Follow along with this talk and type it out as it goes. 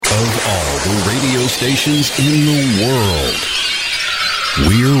local radio stations in the world.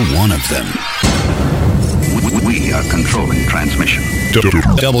 We're one of them. We are controlling transmission.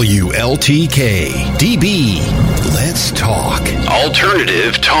 WLTK DB. Let's talk.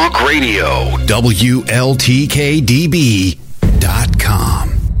 Alternative Talk Radio. WLTKDB.com.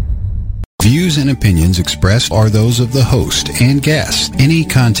 Views and opinions expressed are those of the host and guest. Any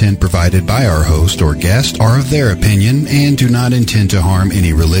content provided by our host or guest are of their opinion and do not intend to harm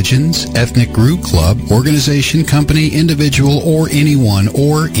any religions, ethnic group, club, organization, company, individual, or anyone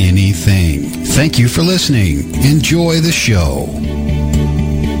or anything. Thank you for listening. Enjoy the show.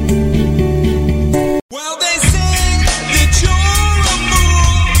 Well, they say that you're a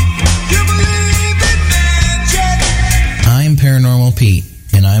fool. You believe in magic. I'm Paranormal Pete,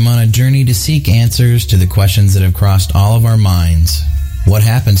 and I'm on a journey to seek answers to the questions that have crossed all of our minds. What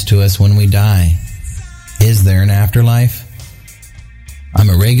happens to us when we die? Is there an afterlife? I'm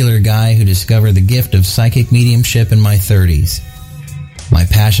a regular guy who discovered the gift of psychic mediumship in my 30s. My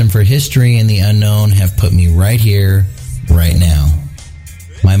passion for history and the unknown have put me right here, right now.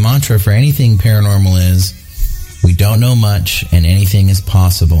 My mantra for anything paranormal is, we don't know much and anything is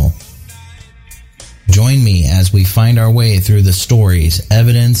possible. Join me as we find our way through the stories,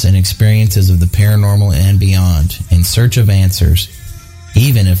 evidence, and experiences of the paranormal and beyond in search of answers,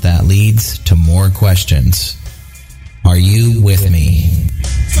 even if that leads to more questions. Are you with me?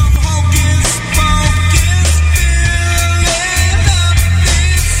 Some hocus pocus filling up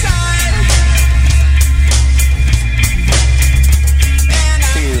inside.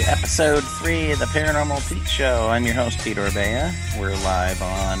 To episode 3 of the Paranormal Pete Show. I'm your host, Pete Orbea. We're live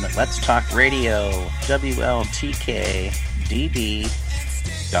on Let's Talk Radio,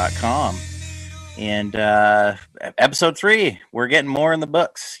 WLTKDB.com. And episode 3, we're getting more in the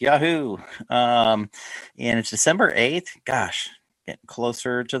books. Yahoo! And it's December 8th. Gosh, getting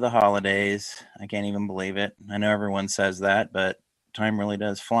closer to the holidays. I can't even believe it. I know everyone says that, but time really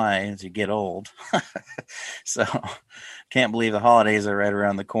does fly as you get old. So can't believe the holidays are right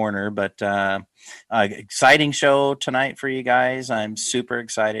around the corner, but exciting show tonight for you guys. I'm super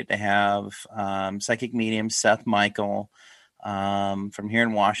excited to have psychic medium Seth Michael from here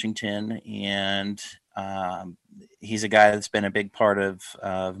in Washington, and he's a guy that's been a big part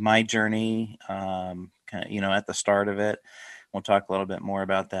of my journey, kind of, at the start of it. We'll talk a little bit more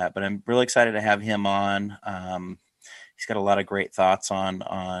about that, but I'm really excited to have him on. He's got a lot of great thoughts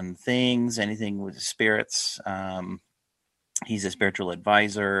on things, anything with spirits. He's a spiritual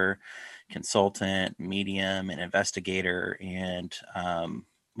advisor, consultant, medium, and investigator, and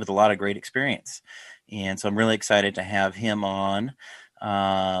with a lot of great experience. And so I'm really excited to have him on.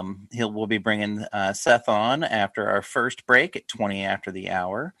 We'll be bringing Seth on after our first break at 20 after the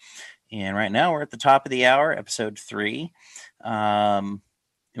hour. And right now we're at the top of the hour, episode 3.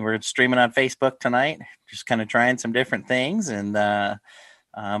 We're streaming on Facebook tonight, just kind of trying some different things. And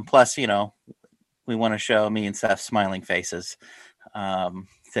plus, we want to show me and Seth's smiling faces to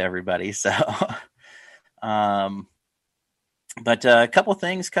everybody. So, but a couple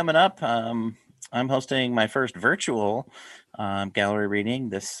things coming up. I'm hosting my first virtual gallery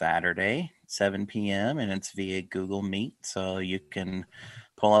reading this Saturday, 7 p.m., and it's via Google Meet. So you can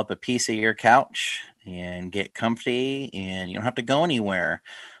pull up a piece of your couch and get comfy, and you don't have to go anywhere.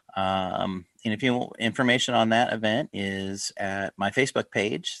 And if you want information on that event is at my Facebook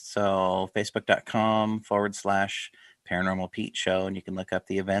page. So facebook.com/Paranormal Pete Show, and you can look up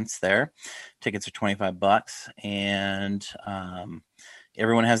the events there. Tickets are $25, and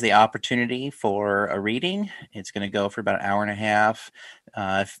everyone has the opportunity for a reading. It's going to go for about an hour and a half.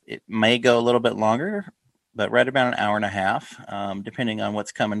 It may go a little bit longer, but right about an hour and a half, depending on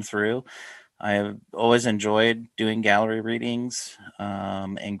what's coming through. I've always enjoyed doing gallery readings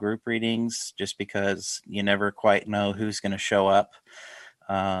and group readings just because you never quite know who's going to show up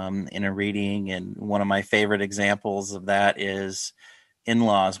in a reading. And one of my favorite examples of that is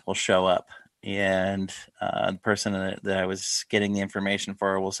in-laws will show up, and the person that I was getting the information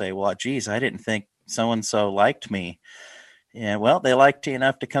for will say, well, geez, I didn't think so-and-so liked me. And well, they liked you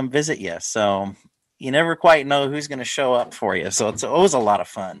enough to come visit you. So you never quite know who's going to show up for you. So it's always a lot of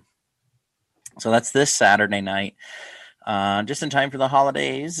fun. So that's this Saturday night, just in time for the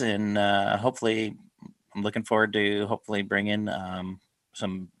holidays. And hopefully, I'm looking forward to hopefully bringing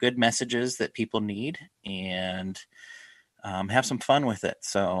some good messages that people need and have some fun with it.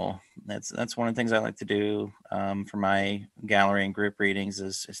 So that's one of the things I like to do for my gallery and group readings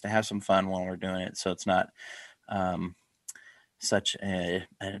is to have some fun while we're doing it. So it's not such a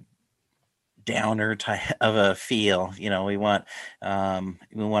downer type of a feel. We want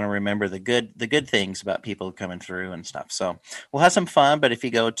to remember the good things about people coming through and stuff. So we'll have some fun. But if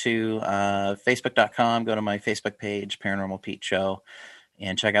you go to facebook.com, go to my Facebook page, Paranormal Pete Show,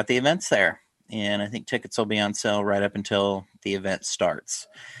 and check out the events there. And I think tickets will be on sale right up until the event starts.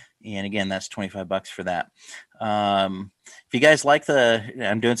 And again, that's $25 for that. If you guys like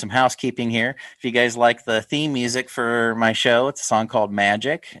I'm doing some housekeeping here. If you guys like the theme music for my show, it's a song called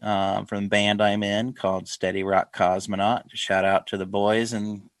Magic from the band I'm in called Steady Rock Cosmonaut. Shout out to the boys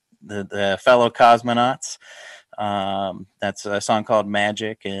and the fellow cosmonauts. That's a song called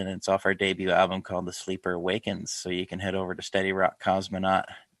Magic, and it's off our debut album called The Sleeper Awakens. So you can head over to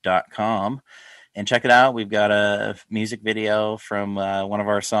steadyrockcosmonaut.com and check it out. We've got a music video from one of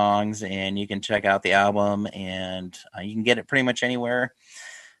our songs, and you can check out the album, and you can get it pretty much anywhere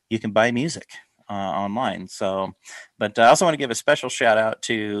you can buy music online. So, but I also want to give a special shout out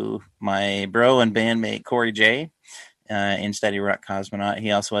to my bro and bandmate Corey J in Steady Rock Cosmonaut.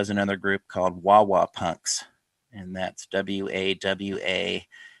 He also has another group called Wawa Punks, and that's WAWAPUNX.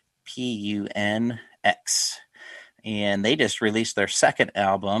 And they just released their second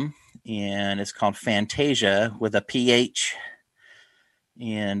album, and it's called Fantasia with a PH.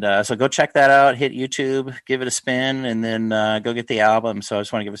 And so go check that out, hit YouTube, give it a spin, and then go get the album. So I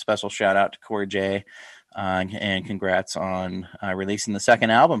just want to give a special shout out to Corey J, and congrats on releasing the second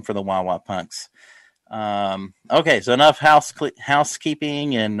album for the Wawa Punks. Okay, so enough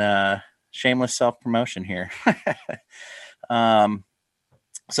housekeeping and shameless self-promotion here.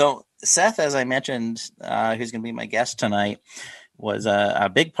 So Seth, as I mentioned, who's going to be my guest tonight, was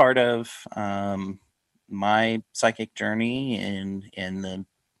a big part of my psychic journey and the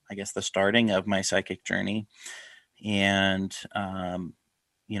starting of my psychic journey. And, it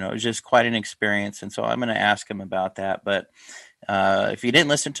was just quite an experience. And so I'm going to ask him about that. But if you didn't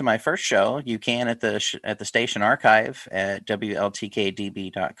listen to my first show, you can at the station archive at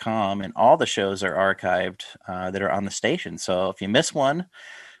WLTKDB.com. And all the shows are archived that are on the station. So if you miss one,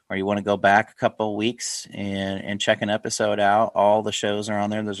 or you want to go back a couple of weeks and check an episode out, all the shows are on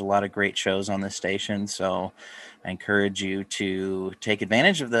there. There's a lot of great shows on this station, so I encourage you to take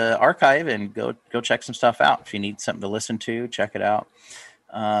advantage of the archive and go check some stuff out. If you need something to listen to, check it out.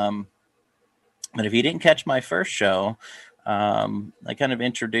 But if you didn't catch my first show, I kind of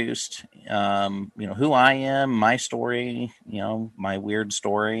introduced, who I am, my story, my weird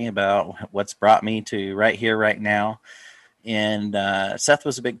story about what's brought me to right here, right now. And Seth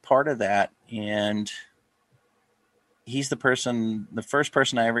was a big part of that, and he's the first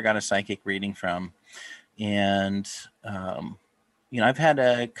person I ever got a psychic reading from. And I've had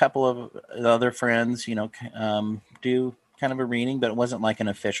a couple of other friends, do kind of a reading, but it wasn't like an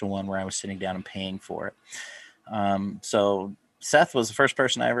official one where I was sitting down and paying for it. So Seth was the first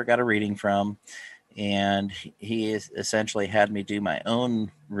person I ever got a reading from, and he essentially had me do my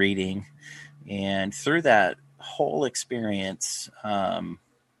own reading. And through that whole experience, I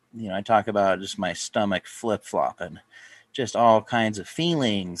talk about just my stomach flip-flopping, just all kinds of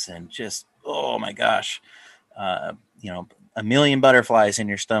feelings, and just, oh my gosh, a million butterflies in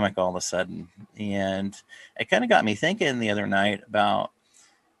your stomach all of a sudden. And it kind of got me thinking the other night about,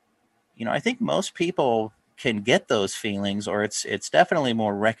 I think most people can get those feelings, or it's definitely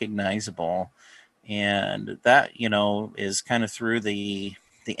more recognizable. And that, is kind of through the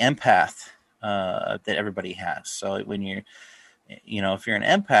empath that everybody has. So when if you're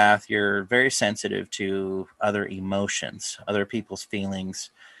an empath, you're very sensitive to other emotions, other people's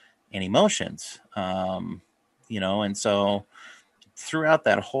feelings and emotions. And so throughout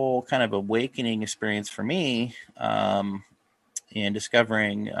that whole kind of awakening experience for me, and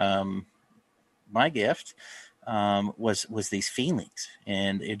discovering my gift, was these feelings.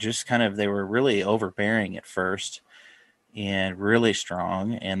 And it just they were really overbearing at first, and really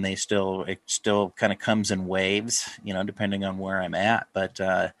strong, and it still kind of comes in waves, depending on where I'm at. But,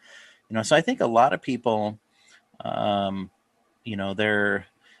 so I think a lot of people, you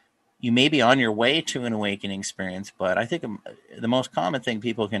may be on your way to an awakening experience, but I think the most common thing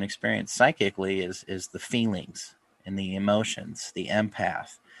people can experience psychically is the feelings and the emotions, the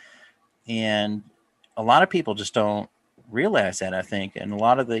empath. And a lot of people just don't realize that, I think. And a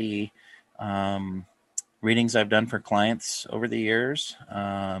lot of the, readings I've done for clients over the years,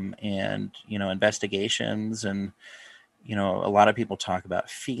 and, investigations, and, a lot of people talk about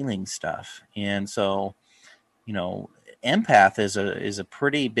feeling stuff. And so, empath is a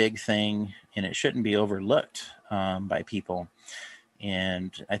pretty big thing, and it shouldn't be overlooked by people.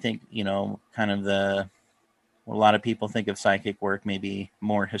 And I think, kind of a lot of people think of psychic work maybe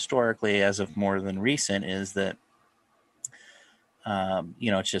more historically as of more than recent, is that,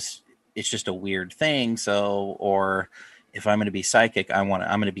 it's just, it's just a weird thing. So, or if I'm going to be psychic, I'm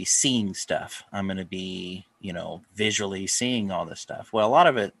going to be seeing stuff. I'm going to be, visually seeing all this stuff. Well, a lot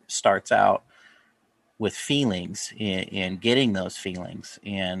of it starts out with feelings and getting those feelings.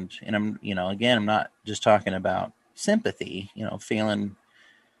 And I'm, again, I'm not just talking about sympathy, feeling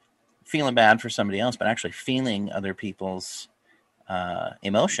bad for somebody else, but actually feeling other people's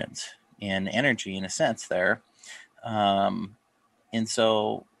emotions and energy in a sense there. And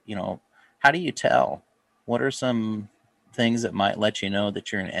so, how do you tell? What are some things that might let you know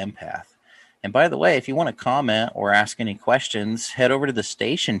that you're an empath? And by the way, if you want to comment or ask any questions, head over to the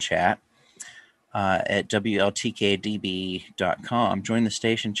station chat at WLTKDB.com. Join the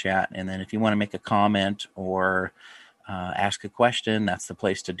station chat. And then if you want to make a comment or ask a question, that's the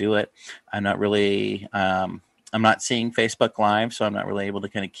place to do it. I'm not really, I'm not seeing Facebook Live, so I'm not really able to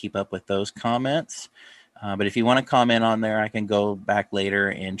kind of keep up with those comments. But if you want to comment on there, I can go back later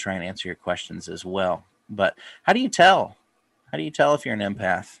and try and answer your questions as well. But how do you tell? How do you tell if you're an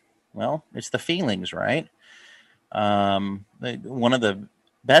empath? Well, it's the feelings, right? One of the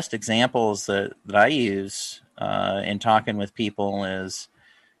best examples that I use in talking with people is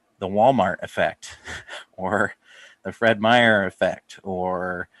the Walmart effect or the Fred Meyer effect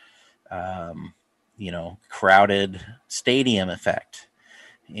or, crowded stadium effect.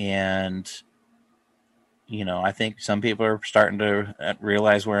 And, I think some people are starting to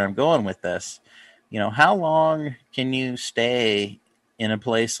realize where I'm going with this. How long can you stay in a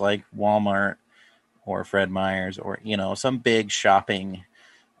place like Walmart or Fred Meyer's or, some big shopping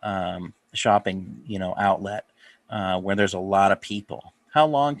outlet where there's a lot of people? How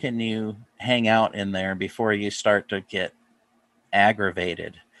long can you hang out in there before you start to get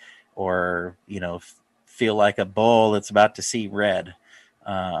aggravated or, feel like a bull that's about to see red?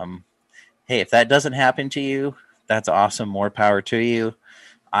 Hey, if that doesn't happen to you, that's awesome. More power to you.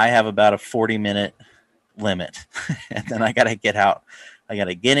 I have about a 40-minute limit, and then I got to get out. I got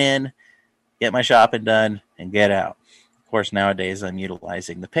to get in, get my shopping done, and get out. Of course, nowadays I'm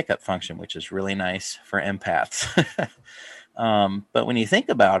utilizing the pickup function, which is really nice for empaths. But when you think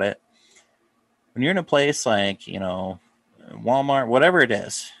about it, when you're in a place like, Walmart, whatever it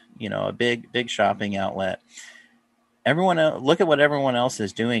is, a big shopping outlet, look at what everyone else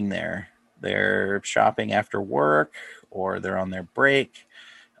is doing there. They're shopping after work or they're on their break.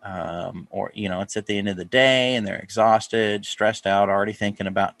 Or, it's at the end of the day and they're exhausted, stressed out, already thinking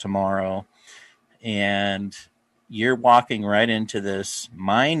about tomorrow. And you're walking right into this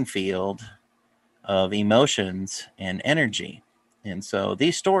minefield of emotions and energy. And so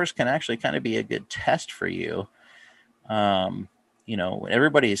these stores can actually kind of be a good test for you.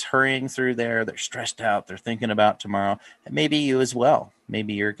 Everybody's hurrying through there. They're stressed out. They're thinking about tomorrow. And maybe you as well.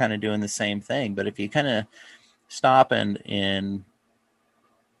 Maybe you're kind of doing the same thing. But if you kind of stop and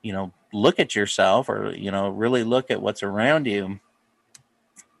look at yourself or, really look at what's around you,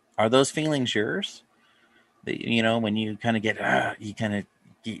 are those feelings yours? When you kind of you kind of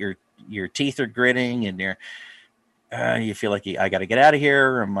get your teeth are gritting and you feel like I got to get out of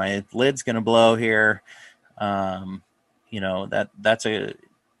here or my lid's going to blow here. That's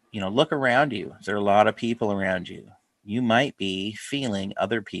look around you. Is there a lot of people around you? You might be feeling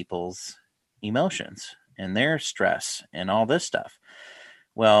other people's emotions and their stress and all this stuff.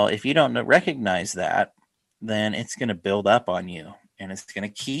 Well, if you don't recognize that, then it's going to build up on you and it's going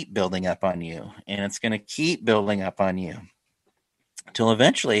to keep building up on you and it's going to keep building up on you till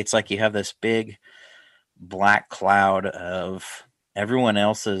eventually it's like you have this big black cloud of everyone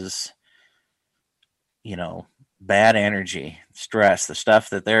else's, bad energy, stress, the stuff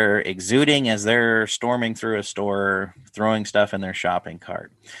that they're exuding as they're storming through a store, throwing stuff in their shopping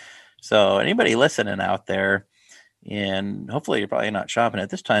cart. So anybody listening out there, and hopefully you're probably not shopping at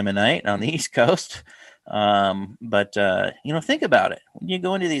this time of night on the East Coast. But think about it. When you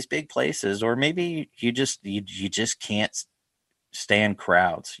go into these big places, or maybe you just can't stand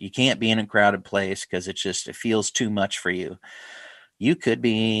crowds. You can't be in a crowded place because it feels too much for you. You could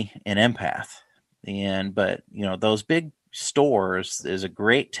be an empath. But those big stores is a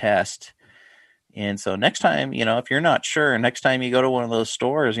great test. And so next time, if you're not sure, next time you go to one of those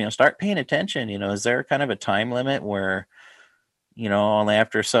stores, start paying attention. Is there kind of a time limit where, only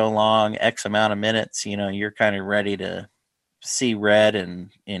after so long, X amount of minutes, you're kind of ready to see red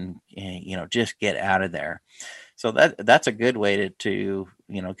and just get out of there. So that's a good way to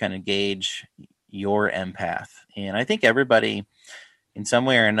kind of gauge your empath. And I think everybody in some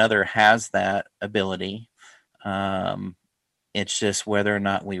way or another has that ability. It's just whether or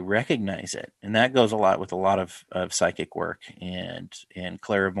not we recognize it. And that goes a lot with a lot of psychic work and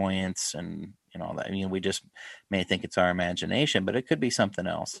clairvoyance and that, I mean, we just may think it's our imagination, but it could be something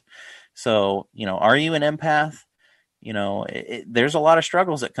else. So, are you an empath? There's a lot of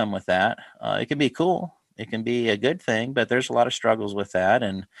struggles that come with that. It can be cool. It can be a good thing, but there's a lot of struggles with that.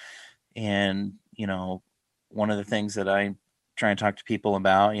 And, one of the things that I try and talk to people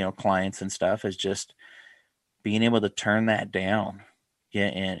about, clients and stuff, is just being able to turn that down. Yeah.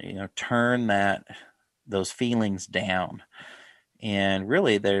 And, turn those feelings down. And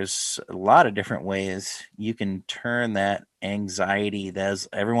really, there's a lot of different ways you can turn that anxiety, that's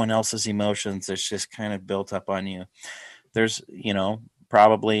everyone else's emotions that's just kind of built up on you. There's,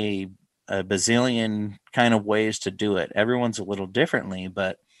 probably a bazillion kind of ways to do it. Everyone's a little differently,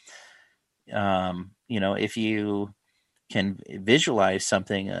 but, if you can visualize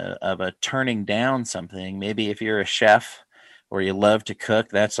something of a turning down something, maybe if you're a chef or you love to cook,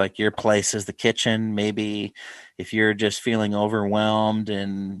 that's like your place is the kitchen. Maybe if you're just feeling overwhelmed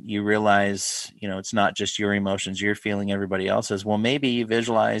and you realize, it's not just your emotions, you're feeling everybody else's. Well, maybe you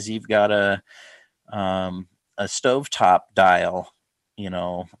visualize you've got a stovetop dial,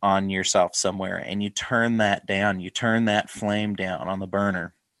 on yourself somewhere, and you turn that down, you turn that flame down on the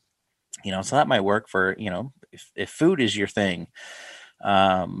burner. So that might work for, if food is your thing.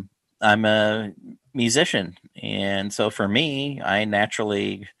 I'm a musician, and so for me, I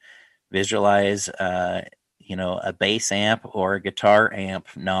naturally visualize, a bass amp or a guitar amp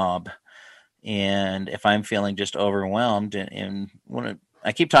knob. And if I'm feeling just overwhelmed, and when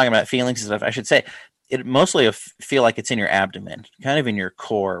I keep talking about feelings and stuff, I should say it mostly feel like it's in your abdomen, kind of in your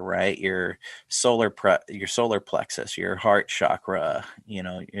core, right? Your solar plexus, your heart chakra,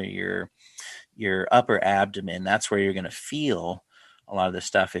 your upper abdomen. That's where you're going to feel a lot of this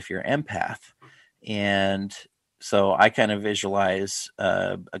stuff if you're empath. And so I kind of visualize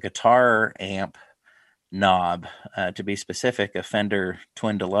a guitar amp knob, to be specific, a Fender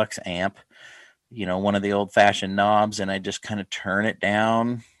Twin Deluxe amp, one of the old fashioned knobs, and I just kind of turn it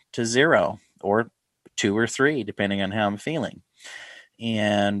down to 0 or 2 or 3, depending on how I'm feeling.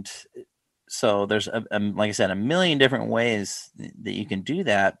 And so there's, like I said, a million different ways that you can do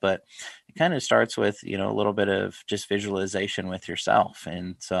that, but it kind of starts with, a little bit of just visualization with yourself.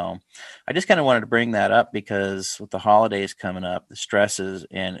 And so I just kind of wanted to bring that up because with the holidays coming up, the stresses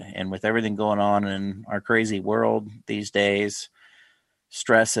and with everything going on in our crazy world these days,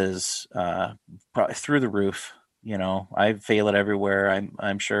 stress is probably through the roof. I feel it everywhere.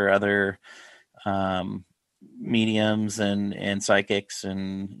 I'm sure other mediums and psychics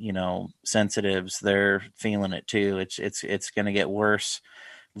and sensitives, they're feeling it too. It's going to get worse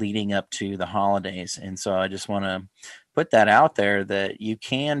leading up to the holidays, and so I just want to put that out there that you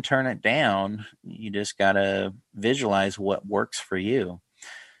can turn it down. You just got to visualize what works for you.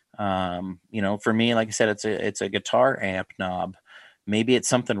 For me, like I said, it's a guitar amp knob. Maybe it's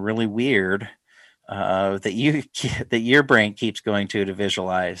something really weird that your brain keeps going to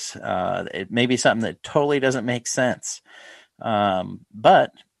visualize. It may be something that totally doesn't make sense,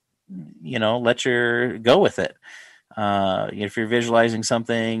 but go with it. If you're visualizing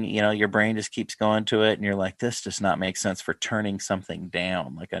something, your brain just keeps going to it, and you're like, this does not make sense for turning something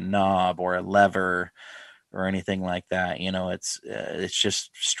down, like a knob or a lever or anything like that. It's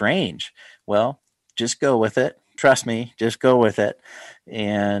just strange. Well, just go with it. Trust me, just go with it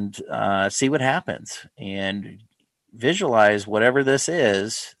and see what happens, and visualize whatever this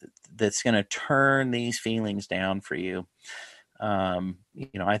is that's going to turn these feelings down for you.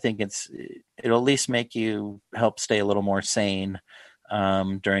 I think it'll at least make you help stay a little more sane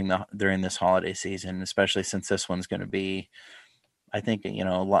during this holiday season, especially since this one's going to be, I think, a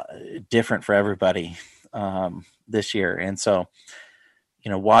lot different for everybody this year. And so,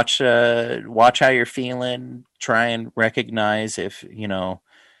 watch how you're feeling. Try and recognize if you don't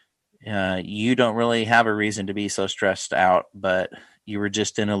really have a reason to be so stressed out, but you were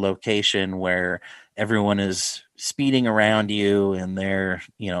just in a location where everyone is speeding around you, and they're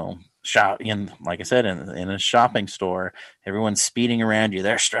shopping. Like I said, in a shopping store, everyone's speeding around you.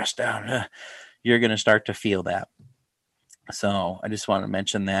 They're stressed out. You're going to start to feel that. So I just want to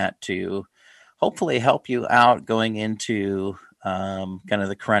mention that to hopefully help you out going into kind of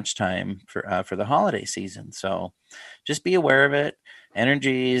the crunch time for the holiday season. So just be aware of it.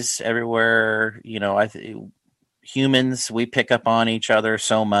 Energies everywhere. Humans, we pick up on each other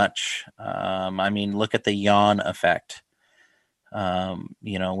so much. Look at the yawn effect.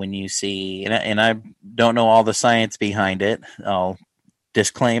 When you see, and I don't know all the science behind it, I'll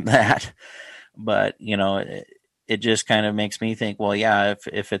disclaim that, but it just kind of makes me think, well, yeah,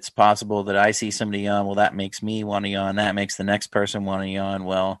 if it's possible that I see somebody yawn, well, that makes me want to yawn. That makes the next person want to yawn.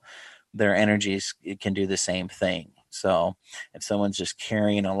 Well, their energies can do the same thing. So if someone's just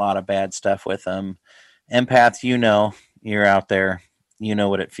carrying a lot of bad stuff with them, empaths, you're out there, you know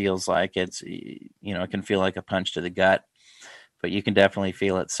what it feels like. It's, it can feel like a punch to the gut, but you can definitely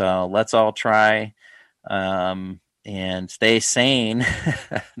feel it. So let's all try and stay sane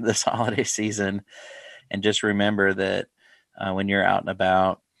this holiday season. And just remember that when you're out and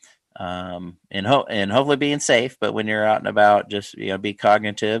about, and hopefully being safe, but when you're out and about, just be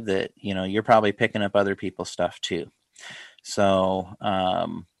cognitive that you're probably picking up other people's stuff too. So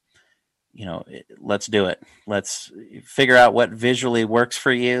let's do it. Let's figure out what visually works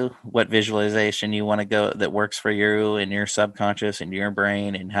for you, what visualization you want to go that works for you and your subconscious and your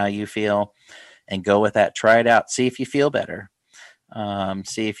brain and how you feel, and go with that. Try it out. See if you feel better.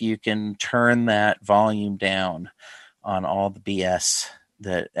 See if you can turn that volume down on all the BS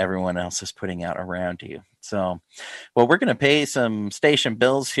that everyone else is putting out around you. So, well, we're going to pay some station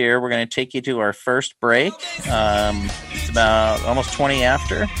bills here. We're going to take you to our first break. It's about almost 20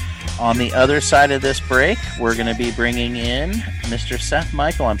 after. On the other side of this break, we're going to be bringing in Mr. Seth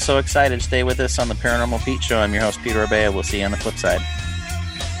Michael. I'm so excited. Stay with us on the Paranormal Pete Show. I'm your host, Peter Orbea. We'll see you on the flip side.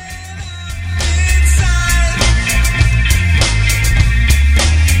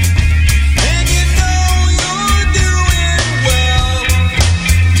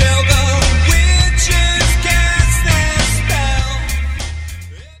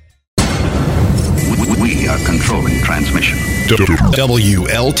 Controlling transmission.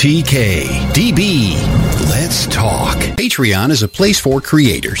 WLTK DB. Let's talk. Patreon is a place for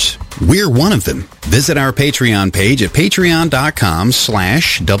creators. We're one of them. Visit our Patreon page at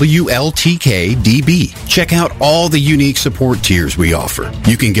patreon.com/WLTKDB. Check out all the unique support tiers we offer.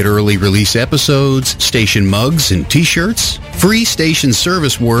 You can get early release episodes, station mugs and t-shirts, free station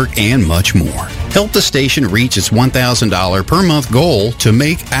service work, and much more. Help the station reach its $1,000 per month goal to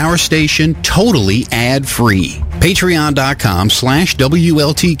make our station totally ad-free.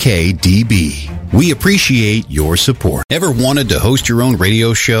 Patreon.com/WLTKDB. We appreciate your support. Ever wanted to host your own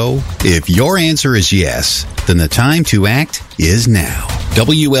radio show? If your answer is yes, then the time to act is now.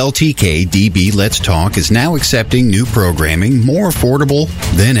 WLTK DB Let's Talk is now accepting new programming more affordable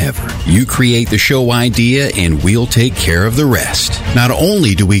than ever. You create the show idea and we'll take care of the rest. Not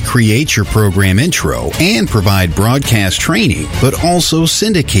only do we create your program intro and provide broadcast training, but also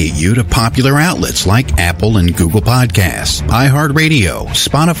syndicate you to popular outlets like Apple and Google Podcasts, iHeartRadio,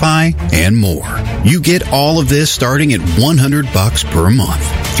 Spotify, and more. You get all of this starting at $100 per month.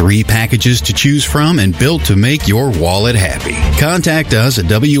 3 packages to choose from and built to make your wallet happy. Contact us at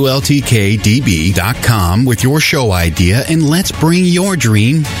WLTKDB.com with your show idea and let's bring your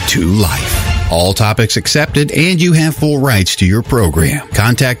dream to life. All topics accepted and you have full rights to your program.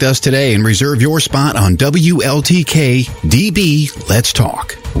 Contact us today and reserve your spot on WLTK DB Let's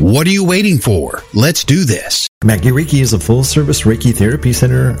Talk. What are you waiting for? Let's do this. Mackie Reiki is a full-service Reiki therapy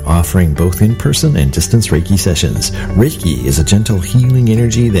center offering both in-person and distance Reiki sessions. Reiki is a gentle healing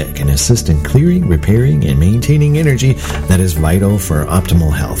energy that can assist in clearing, repairing, and maintaining energy that is vital for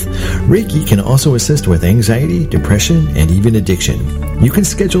optimal health. Reiki can also assist with anxiety, depression, and even addiction. You can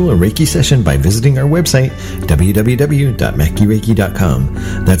schedule a Reiki session by visiting our website,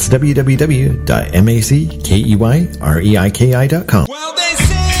 www.mackeyreiki.com. That's www.mackeyreiki.com. Well, they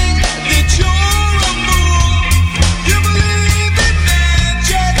say that you're a fool. You believe in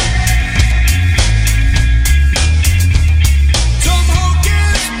magic. Some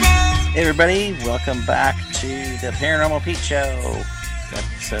hocus pocus. Hey everybody, welcome back to the Paranormal Pete Show,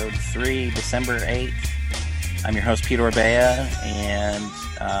 episode 3, December 8th. I'm your host, Peter Orbea, and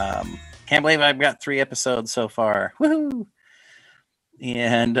can't believe I've got 3 episodes so far. Woohoo!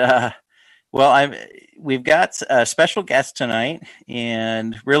 And we've got a special guest tonight,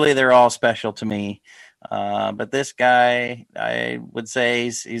 and really they're all special to me. But this guy, I would say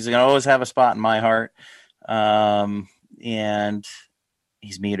he's going to always have a spot in my heart. And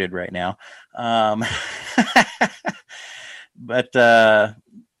he's muted right now. But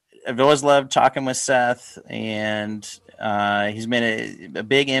I've always loved talking with Seth, and he's made a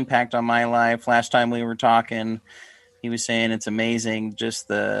big impact on my life. Last time we were talking, he was saying it's amazing just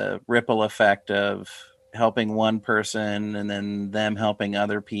the ripple effect of helping one person and then them helping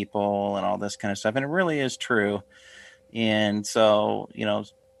other people and all this kind of stuff. And it really is true. And so,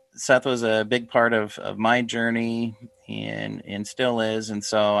 Seth was a big part of my journey and still is. And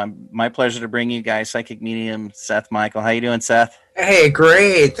so my pleasure to bring you guys psychic medium Seth Michael. How you doing, Seth? Hey,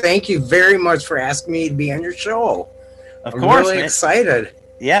 great. Thank you very much for asking me to be on your show. Of I'm course, really man. excited.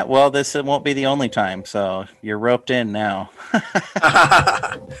 Yeah, well, this won't be the only time, so you're roped in now.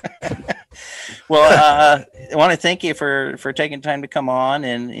 Well, I want to thank you for taking time to come on,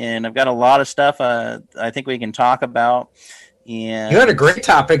 and I've got a lot of stuff I think we can talk about. And You had a great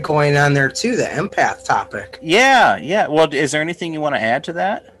topic going on there too, the empath topic. yeah. Well, is there anything you want to add to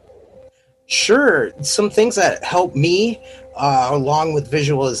that? Sure. Some things that help me, along with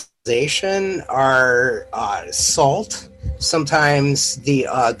visualization, are salt. Sometimes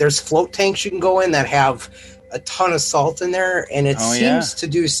there's float tanks you can go in that have a ton of salt in there, and it seems to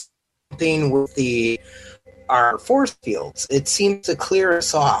do something with our force fields. It seems to clear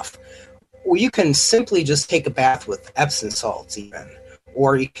us off. Or you can simply just take a bath with Epsom salts, even,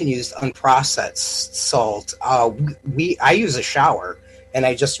 or you can use unprocessed salt. I use a shower, and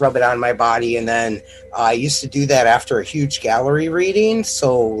I just rub it on my body, and then I used to do that after a huge gallery reading,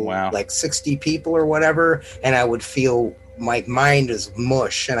 so like 60 people or whatever, and I would feel my mind is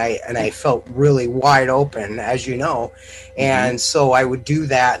mush, and I felt really wide open, as you know, and so I would do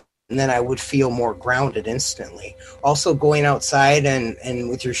that, and then I would feel more grounded instantly. Also, going outside and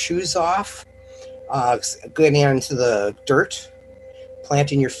with your shoes off, going into the dirt,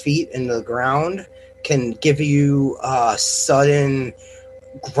 planting your feet in the ground can give you a sudden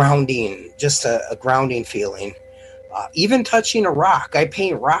grounding, just a grounding feeling. Even touching a rock. I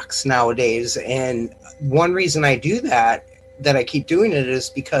paint rocks nowadays, and one reason I do that I keep doing it, is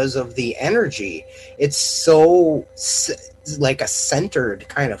because of the energy. It's so like a centered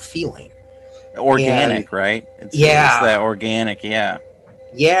kind of feeling. Organic, right? It's that organic,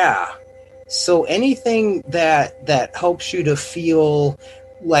 yeah. So anything that helps you to feel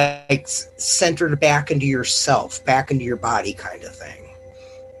like centered back into yourself, back into your body, kind of thing.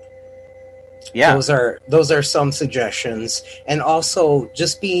 Yeah, those are some suggestions. And also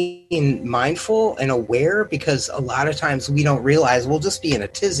just being mindful and aware, because a lot of times we don't realize we'll just be in a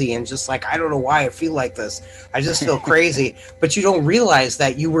tizzy and just like, I don't know why I feel like this. I just feel crazy. But you don't realize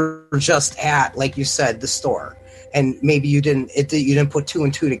that you were just at, like you said, the store. And maybe you didn't put two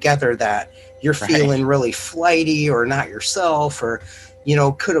and two together that you're feeling really flighty or not yourself, or,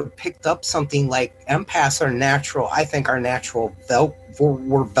 could have picked up something like empaths are natural. I think our natural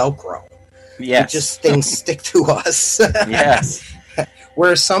we're Velcro. Yes. Just things stick to us. Yes.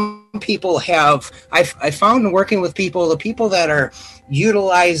 Where some people have, I found working with people, the people that are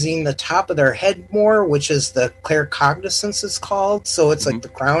utilizing the top of their head more, which is the claircognizance is called. So it's like the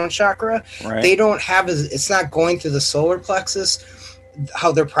crown chakra. Right. They don't have, it's not going through the solar plexus,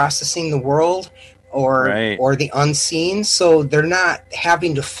 how they're processing the world or the unseen. So they're not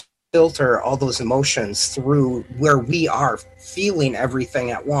having to filter all those emotions through where we are feeling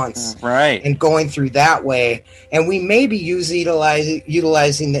everything at once, and going through that way. And we may be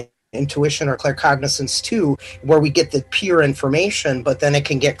utilizing the intuition or claircognizance too, where we get the pure information, but then it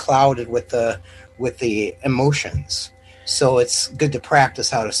can get clouded with the emotions. So it's good to practice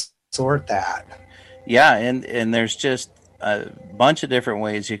how to sort that. Yeah, and there's just a bunch of different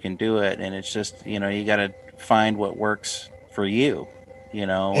ways you can do it, and it's just, you got to find what works for you.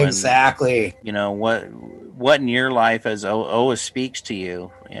 Exactly. And, what in your life always speaks to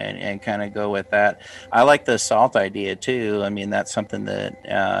you, and kind of go with that. I like the salt idea too. I mean, that's something that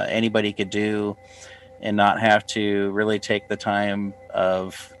anybody could do and not have to really take the time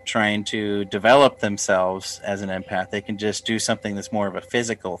of trying to develop themselves as an empath. They can just do something that's more of a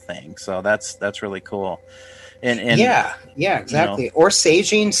physical thing. So that's really cool. And yeah, exactly. Or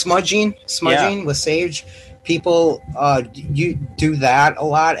saging, smudging with sage. People you do that a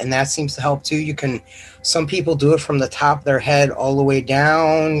lot, and that seems to help too. Some people do it from the top of their head all the way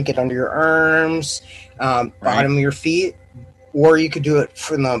down, get under your arms, bottom of your feet, or you could do it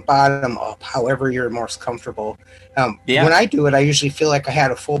from the bottom up, however you're most comfortable. When I do it, I usually feel like I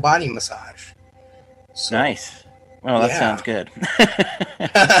had a full body massage. So, nice. Well, that sounds good.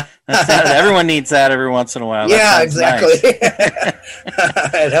 Everyone needs that every once in a while. Yeah, exactly. Nice.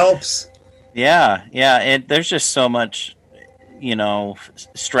 It helps. Yeah. And there's just so much,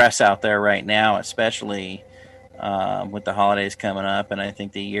 stress out there right now, especially with the holidays coming up. And I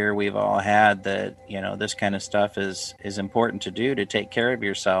think the year we've all had that, this kind of stuff is important to do to take care of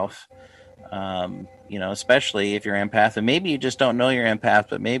yourself. Especially if you're empath, and maybe you just don't know you're empath,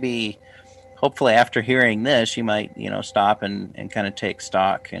 but maybe hopefully after hearing this, you might, stop and kind of take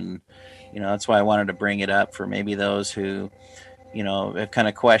stock. And, that's why I wanted to bring it up for maybe those who, have kind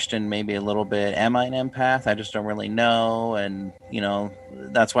of questioned maybe a little bit, am I an empath? I just don't really know. And,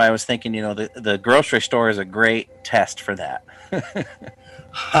 that's why I was thinking, the grocery store is a great test for that.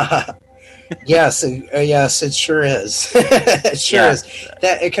 Yes, it sure is. It sure is.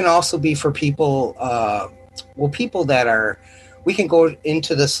 That it can also be for people, people that are, we can go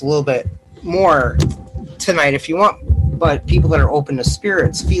into this a little bit more tonight if you want, but people that are open to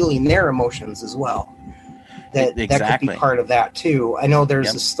spirits feeling their emotions as well. That could Exactly. be part of that too. I know there's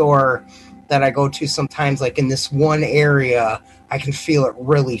Yep. a store that I go to sometimes, like in this one area, I can feel it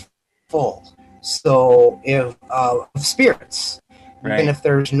really full. So if spirits, Right. even if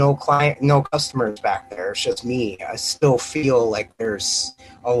there's no customers back there, it's just me, I still feel like there's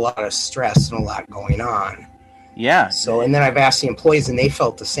a lot of stress and a lot going on. Yeah. So, and then I've asked the employees, and they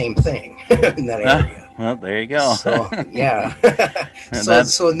felt the same thing in that area. Well, there you go. So, yeah. And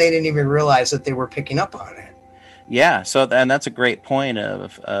so they didn't even realize that they were picking up on it. Yeah. So, and that's a great point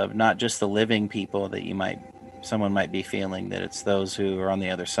of not just the living people that someone might be feeling, that it's those who are on the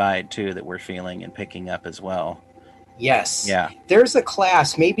other side too that we're feeling and picking up as well. Yes. Yeah. There's a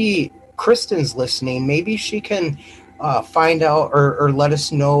class. Maybe Kristen's listening. Maybe she can find out or let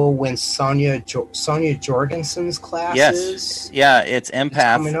us know when Sonia Jorgensen's class is. Yeah, it's Empath. It's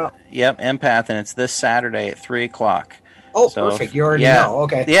coming up. Yep, Empath, and it's this Saturday at 3:00. Oh, so, perfect. You already know.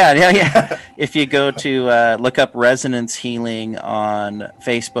 Okay. Yeah. If you go to look up Resonance Healing on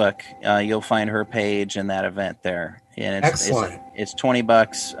Facebook, you'll find her page and that event there. And Excellent. It's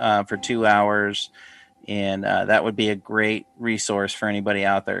 $20 for 2 hours. And that would be a great resource for anybody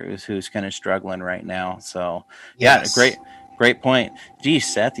out there who's kind of struggling right now. So, yes. great point. Gee,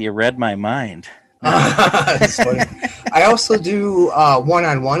 Seth, you read my mind. That's funny. I also do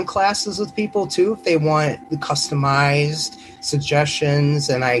one-on-one classes with people too, if they want the customized suggestions,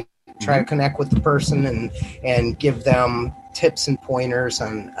 and I try to connect with the person and give them tips and pointers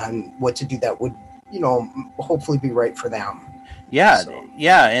on what to do that would, hopefully be right for them. Yeah, So.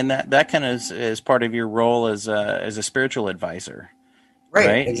 yeah, and that kind of is part of your role as a spiritual advisor,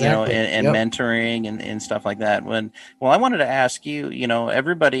 right? Exactly. And Yep. mentoring and stuff like that. I wanted to ask you,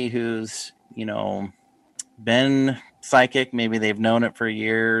 everybody who's been psychic, maybe they've known it for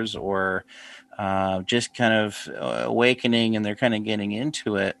years, or just kind of awakening and they're kind of getting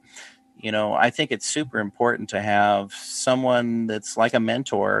into it. I think it's super important to have someone that's like a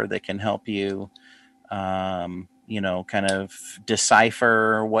mentor that can help you. Kind of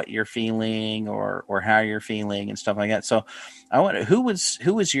decipher what you're feeling or how you're feeling and stuff like that. So I wonder, who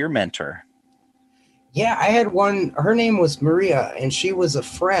was your mentor? Yeah, I had one. Her name was Maria, and she was a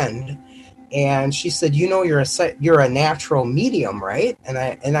friend. And she said, you're a natural medium, right? And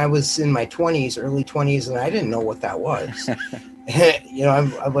I was in my 20s, early 20s, and I didn't know what that was.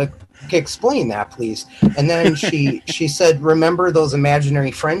 I'm like, okay, explain that, please. And then she said, remember those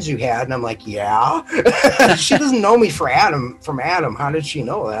imaginary friends you had? And I'm like, yeah. She doesn't know me from Adam. How did she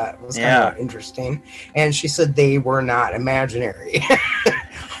know that? It was kind of interesting. And she said they were not imaginary.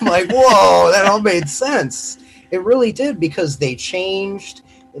 I'm like, whoa, that all made sense. It really did, because they changed.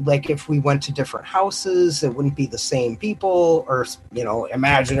 Like if we went to different houses, it wouldn't be the same people, or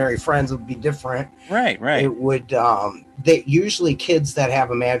imaginary friends would be different. Right. It would. They usually, kids that have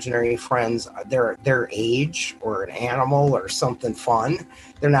imaginary friends, their age or an animal or something fun.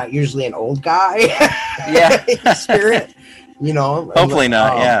 They're not usually an old guy. Yeah. Spirit. Hopefully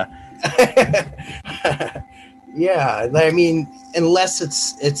not. Yeah. Yeah. I mean, unless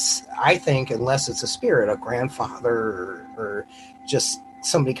it's a spirit, a grandfather or just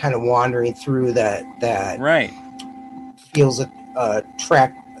somebody kind of wandering through that Right. feels a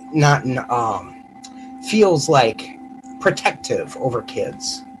track, not feels like protective over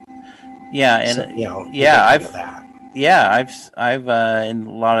kids. Yeah, and So, I've in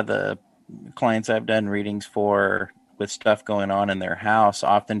a lot of the clients I've done readings for with stuff going on in their house,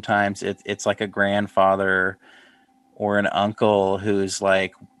 oftentimes it's like a grandfather or an uncle who's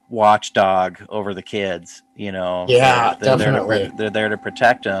like watchdog over the kids, Yeah, definitely. They're there to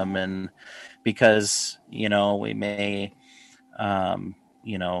protect them, and because we may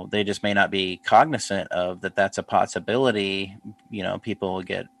they just may not be cognizant of that's a possibility. People will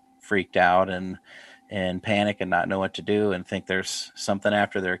get freaked out and panic and not know what to do and think there's something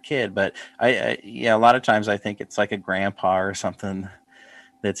after their kid. But a lot of times I think it's like a grandpa or something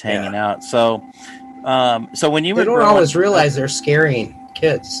that's hanging out. So when you were, they don't always realize they're scaring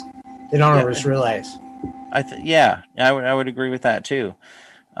kids. They don't always realize. I would agree with that too.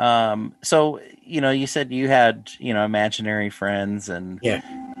 So you said you had imaginary friends and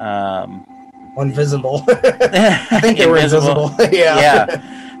invisible. I think they were invisible.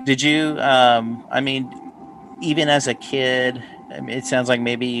 Yeah. Did you? Even as a kid, it sounds like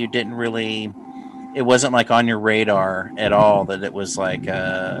maybe you didn't really. It wasn't like on your radar at all that it was like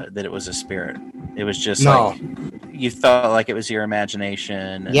that it was a spirit. It was just like you thought like it was your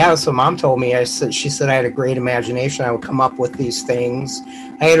imagination. Yeah, so Mom told me. She said I had a great imagination. I would come up with these things.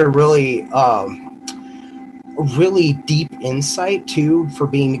 I had a really really deep insight too for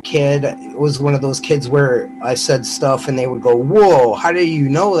being a kid. It was one of those kids where I said stuff and they would go, "Whoa, how do you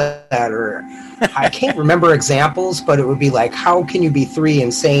know that?" Or I can't remember examples, but it would be like, "How can you be 3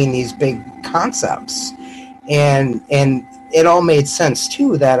 and saying these big concepts?" And it all made sense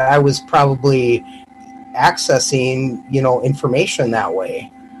too that I was probably accessing, information that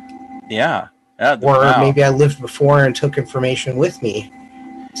way. Yeah. Or maybe I lived before and took information with me.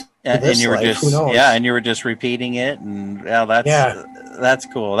 And you were life, just who knows? and you were just repeating it, and that's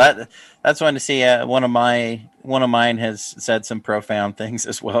cool. That's fun to see. One of mine has said some profound things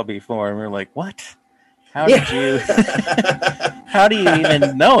as well before, and we're like, what? How did you? How do you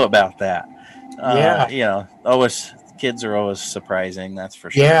even know about that? Always kids are always surprising. That's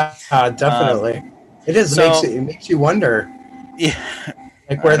for sure. Yeah, definitely. It is. It makes you wonder. Yeah.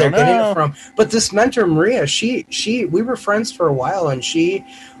 Like where they're getting it from. But this mentor, Maria, we were friends for a while, and she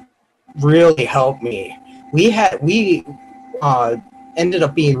really helped me. We ended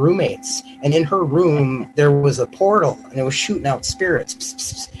up being roommates, and in her room there was a portal, and it was shooting out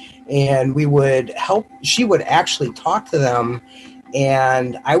spirits. And we would help. She would actually talk to them,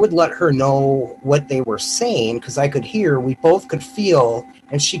 and I would let her know what they were saying because I could hear. We both could feel,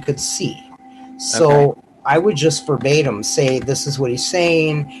 and she could see. So I would just verbatim say, "This is what he's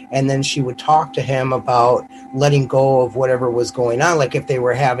saying," and then she would talk to him about letting go of whatever was going on. Like if they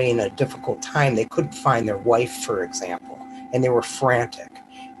were having a difficult time, they couldn't find their wife, for example, and they were frantic.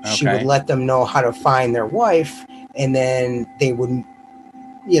 She would let them know how to find their wife, and then they would,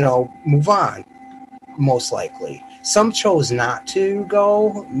 move on, most likely. Some chose not to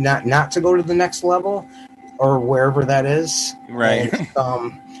go to the next level or wherever that is. Right. And,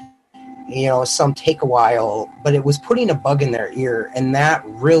 some take a while, but it was putting a bug in their ear. And that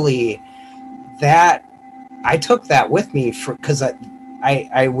I took that with me because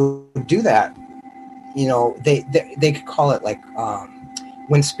I would do that. They could call it like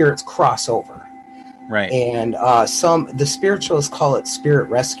when spirits cross over. Right. And the spiritualists call it spirit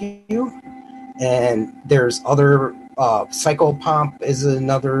rescue. And there's other psychopomp is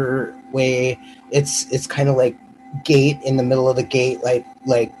another way. It's kind of like gate in the middle of the gate, like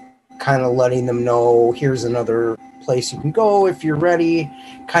kind of letting them know here's another place you can go if you're ready,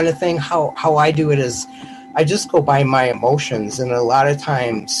 kind of thing. How I do it is I just go by my emotions, and a lot of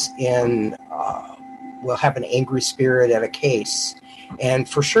times we'll have an angry spirit at a case, and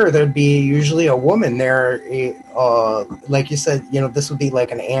for sure there'd be usually a woman there, like you said, this would be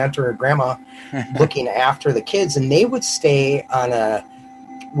like an aunt or a grandma looking after the kids, and they would stay on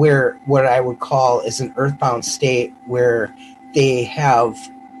what I would call is an earthbound state where they have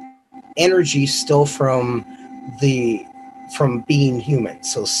energy still from being human,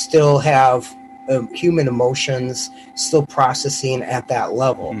 so still have human emotions, still processing at that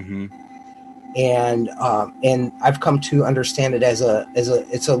level. Mm-hmm. And I've come to understand it as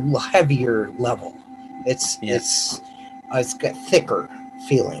it's a heavier level. It's got thicker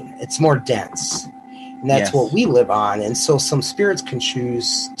feeling. It's more dense, and that's what we live on. And so some spirits can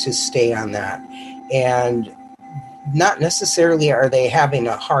choose to stay on that, and not necessarily are they having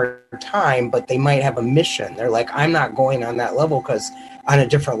a hard time, but they might have a mission. They're like, I'm not going on that level on a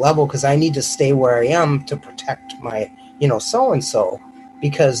different level because I need to stay where I am to protect my, so-and-so,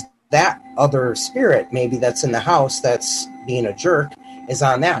 because that other spirit maybe that's in the house that's being a jerk is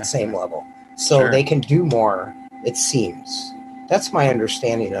on that same level. So they can do more, it seems. That's my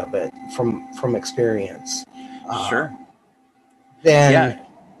understanding of it from experience. Sure. Then,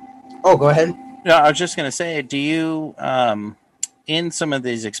 go ahead. No, I was just going to say, do you, in some of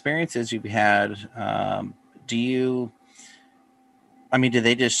these experiences you've had, do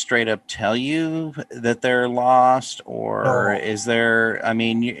they just straight up tell you that they're lost, or is there? I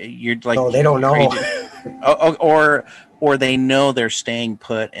mean, you're like, no, they don't know, or they know they're staying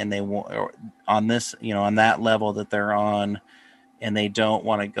put, and they want on this, on that level that they're on, and they don't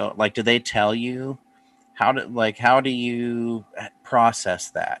want to go. Like, do they tell you how do you process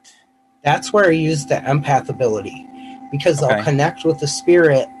that? That's where I use the empath ability, because I'll connect with the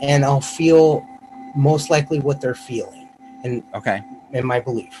spirit and I'll feel most likely what they're feeling. And in my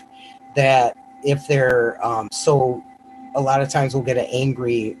belief that if they're so a lot of times we'll get an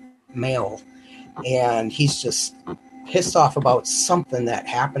angry male and he's just pissed off about something that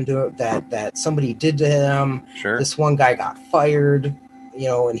happened to him, that somebody did to him. Sure. This one guy got fired,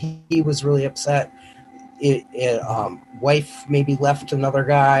 and he was really upset. Wife maybe left another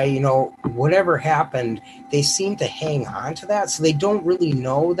guy, whatever happened, they seem to hang on to that. So they don't really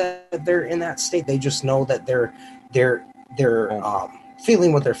know that they're in that state. They just know that they're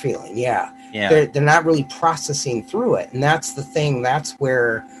feeling what they're feeling. Yeah. They're not really processing through it. And that's the thing. That's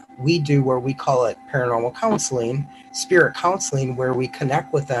where we do, where we call it paranormal counseling, spirit counseling, where we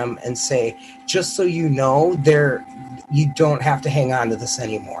connect with them and say, just so you know, you don't have to hang on to this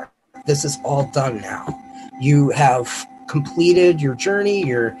anymore. This is all done now. You have completed your journey.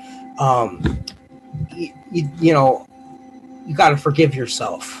 You know, you got to forgive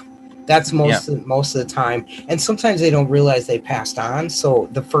yourself. That's most of the time. And sometimes they don't realize they passed on. So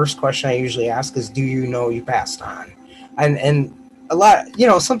the first question I usually ask is, do you know you passed on? And a lot, you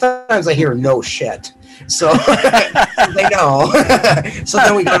know, sometimes I hear no shit. So they know. So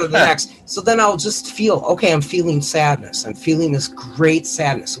then we go to the next. So then I'll just feel, okay, I'm feeling sadness. I'm feeling this great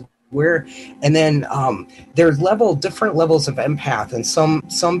sadness. And then there's different levels of empath, and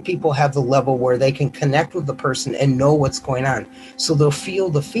some people have the level where they can connect with the person and know what's going on. So they'll feel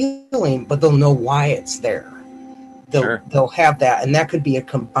the feeling, but they'll know why it's there. They'll have that, and that could be a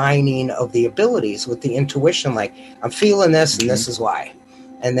combining of the abilities with the intuition. Like, I'm feeling this, and this is why,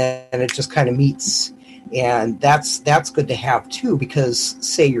 and then it just kind of meets. And that's good to have too, because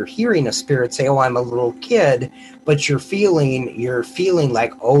say you're hearing a spirit say, "Oh, I'm a little kid," but you're feeling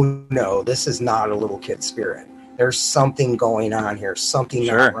like, "Oh no, this is not a little kid spirit. There's something going on here, something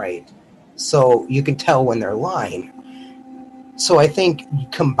not right." So you can tell when they're lying. So I think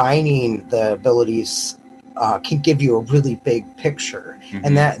combining the abilities can give you a really big picture,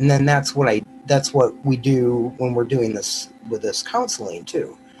 and then that's what we do when we're doing this with this counseling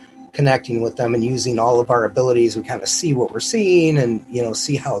too. Connecting with them and using all of our abilities, we kind of see what we're seeing, and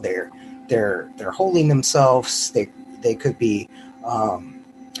see how they're holding themselves. They could be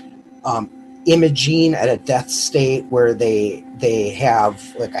imaging at a death state where they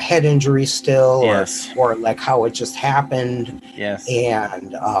have like a head injury still, or like how it just happened,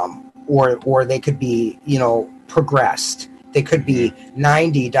 and or they could be progressed. They could be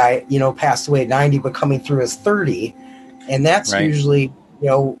 90, passed away at 90, but coming through as 30, and that's usually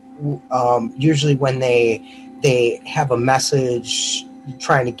usually when they have a message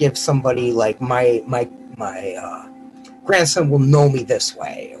trying to give somebody, like my grandson will know me this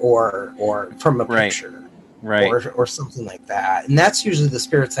way, or from a picture, or something like that. And that's usually the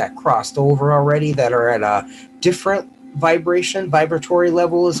spirits that crossed over already, that are at a different vibratory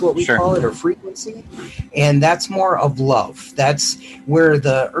level is what we call it, or frequency. And that's more of love. That's where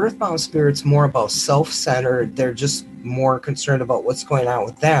the earthbound spirit's more about self-centered. They're just more concerned about what's going on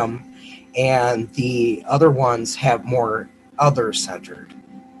with them, and the other ones have more other-centered.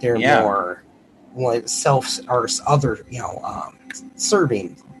 They're more self or other,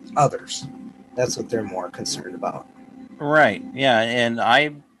 serving others. That's what they're more concerned about. Right. Yeah, and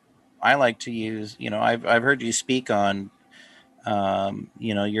I like to use, I've heard you speak on,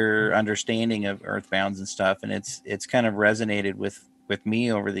 your understanding of earthbounds and stuff, and it's kind of resonated with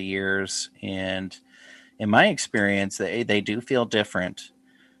me over the years. And in my experience, they do feel different,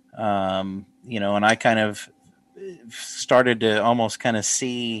 and I kind of started to almost kind of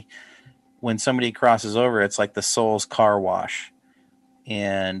see when somebody crosses over, it's like the soul's car wash,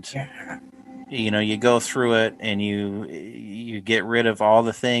 and you go through it and you get rid of all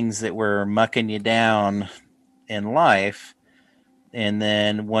the things that were mucking you down in life. And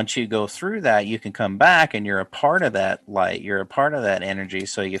then once you go through that, you can come back and you're a part of that light. You're a part of that energy.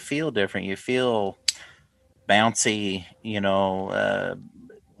 So you feel different. You feel bouncy,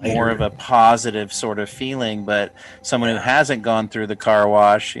 more of a positive sort of feeling. But someone who hasn't gone through the car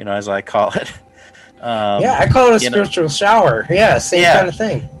wash, as I call it. I call it a spiritual shower. Yeah, same kind of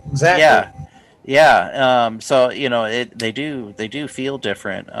thing. Exactly. Yeah. So they do feel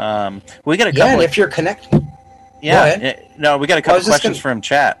different. We got a couple. Yeah, and if you're connected. Yeah. No, we got a couple questions from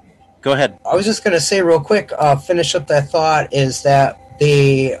chat. Go ahead. I was just going to say real quick, finish up that thought, is that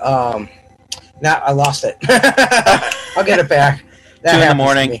I lost it. I'll get it back. 2 in the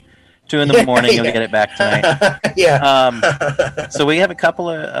morning. 2 in the morning, you'll get it back tonight. So we have a couple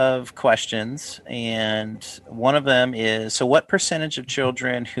of questions, and one of them is, so what percentage of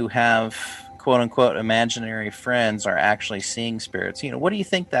children who have quote-unquote imaginary friends are actually seeing spirits? What do you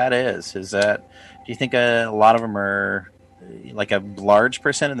think that is? Do you think a lot of them are, like a large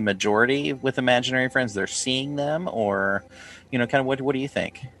percent of the majority with imaginary friends, they're seeing them? Or, kind of what do you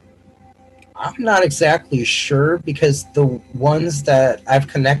think? I'm not exactly sure, because the ones that I've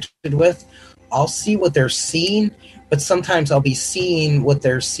connected with, I'll see what they're seeing, but sometimes I'll be seeing what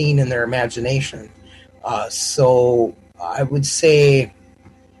they're seeing in their imagination. So I would say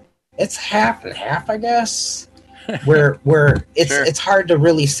it's half and half, I guess. where it's hard to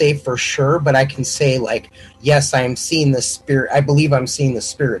really say for sure, but I can say, like, yes, I am seeing the spirit. I believe I'm seeing the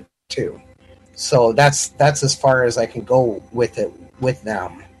spirit too. So that's as far as I can go with it with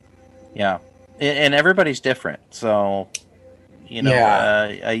them. Yeah. And everybody's different. So,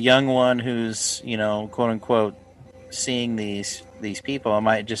 a young one who's, quote unquote, seeing these people. It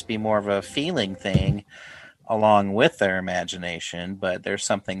might just be more of a feeling thing along with their imagination, but there's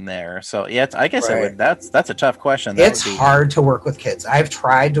something there. So yeah, I guess it would. That's a tough question. It's hard to work with kids. I've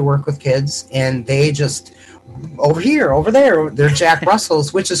tried to work with kids, and they just over here, over there. They're Jack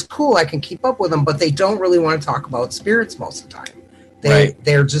Russells, which is cool. I can keep up with them, but they don't really want to talk about spirits most of the time.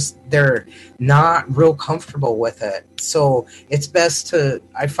 They're not real comfortable with it. So it's best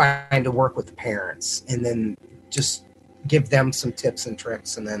I find to work with the parents and then just give them some tips and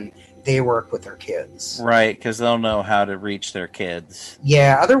tricks, and then they work with their kids. Right, because they'll know how to reach their kids.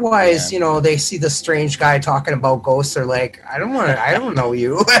 Yeah, otherwise, they see the strange guy talking about ghosts. They're like, I don't know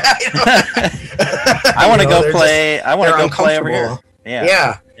you. I want to go play. I want to go play over here.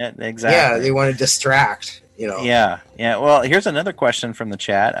 Yeah, exactly. Yeah, they want to distract. Yeah. Well, here's another question from the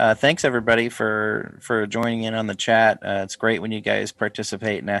chat. Thanks everybody for joining in on the chat. It's great when you guys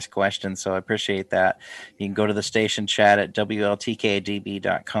participate and ask questions, so I appreciate that. You can go to the station chat at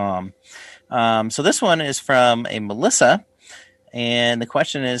WLTKDB.com. So this one is from a Melissa, and the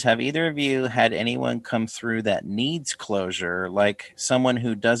question is: have either of you had anyone come through that needs closure, like someone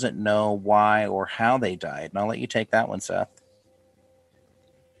who doesn't know why or how they died? And I'll let you take that one, Seth.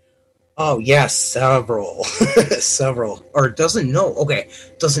 Oh, yes, several. Or doesn't know. Okay,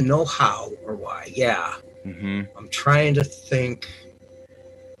 doesn't know how or why. Yeah. Mm-hmm. I'm trying to think.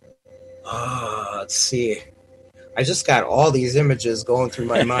 Let's see. I just got all these images going through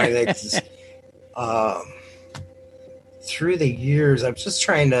my mind. Through the years, I'm just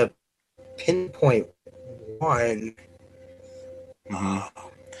trying to pinpoint one. My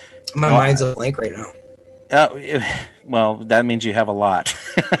mind's a blank right now. Well, that means you have a lot.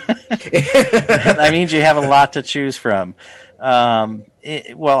 That means you have a lot to choose from.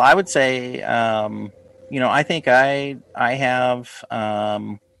 I would say, I think I have,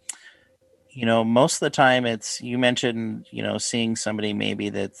 most of the time it's, you mentioned, seeing somebody maybe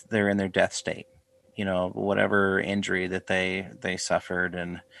that they're in their death state, whatever injury that they suffered.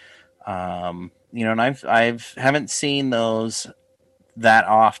 And, and I've haven't seen those that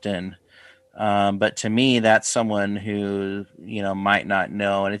often. But to me, that's someone who, might not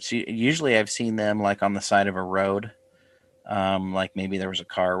know. And it's usually I've seen them like on the side of a road. Like maybe there was a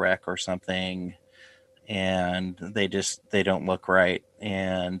car wreck or something and they don't look right.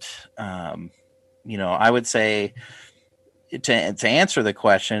 And, I would say to answer the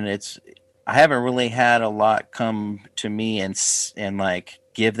question, I haven't really had a lot come to me and like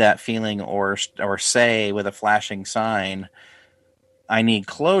give that feeling or say with a flashing sign, I need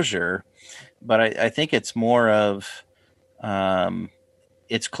closure. But I think it's more of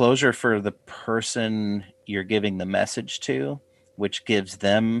it's closure for the person you're giving the message to, which gives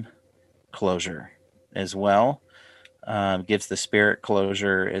them closure as well, gives the spirit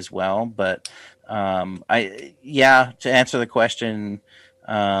closure as well. But to answer the question,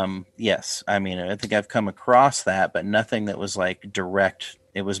 yes. I mean, I think I've come across that, but nothing that was like direct.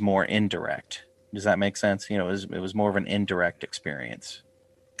 It was more indirect. Does that make sense? It was more of an indirect experience.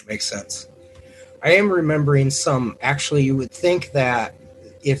 Makes sense. I am remembering some. Actually, you would think that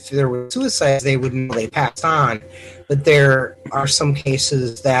if there were suicides, they would know they passed on. But there are some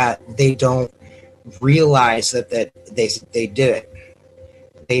cases that they don't realize that they did it.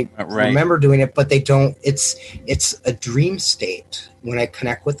 They remember doing it, but they don't. It's a dream state when I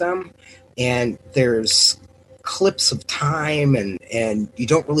connect with them, and there's clips of time, and you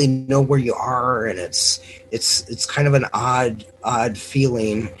don't really know where you are, and it's kind of an odd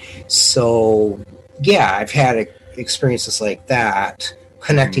feeling. So yeah, I've had experiences like that,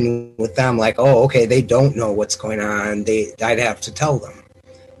 connecting with them, like, oh, okay, they don't know what's going on. I'd have to tell them.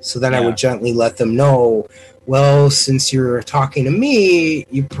 So then I would gently let them know, well, since you're talking to me,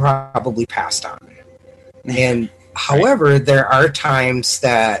 you probably passed on. And however, there are times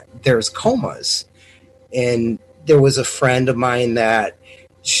that there's comas. And there was a friend of mine that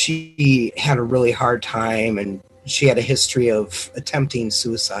she had a really hard time, and she had a history of attempting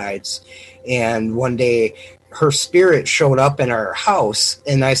suicides. And one day her spirit showed up in our house,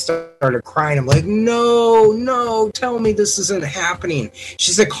 and I started crying. I'm like, no, tell me this isn't happening.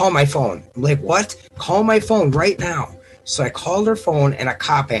 She's like, call my phone. I'm like, what? Call my phone right now. So I called her phone, and a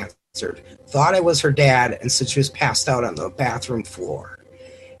cop answered. Thought I was her dad, and said she was passed out on the bathroom floor.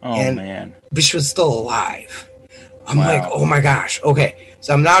 Oh, man. But she was still alive. I'm like, oh my gosh. Okay.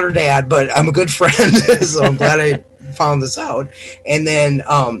 So I'm not her dad, but I'm a good friend. So I'm glad I found this out. And then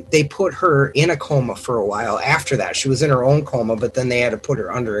they put her in a coma for a while after that. She was in her own coma, but then they had to put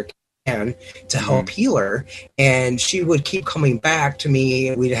her under a to help heal her, and she would keep coming back to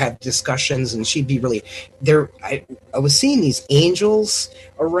me. We'd have discussions, and she'd be really there. I was seeing these angels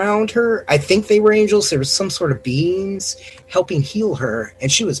around her. I think they were angels. There was some sort of beings helping heal her,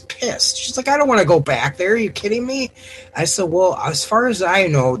 and she was pissed. She's like, I don't want to go back there. Are you kidding me? I said, well, as far as I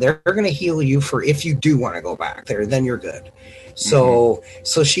know, they're going to heal you for if you do want to go back there, then you're good. So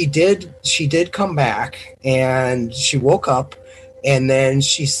she did come back, and she woke up. And then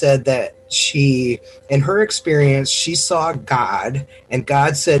she said that in her experience, she saw God, and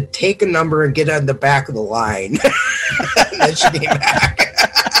God said, take a number and get on the back of the line. And then she came back.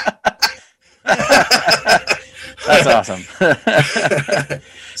 That's awesome.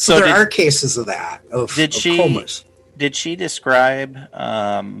 So there are cases of that, of comas. Did she describe,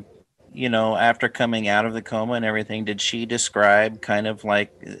 after coming out of the coma and everything, did she describe kind of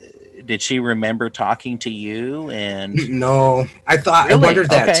like... Did she remember talking to you? And no, really? I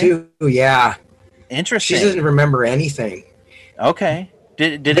wondered that too. Yeah, interesting. She doesn't remember anything. Okay.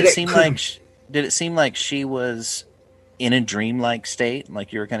 Did it seem like she was in a dreamlike state,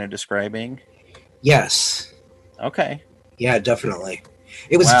 like you were kind of describing? Yes. Okay. Yeah, definitely.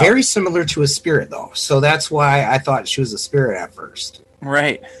 It was very similar to a spirit, though, so that's why I thought she was a spirit at first.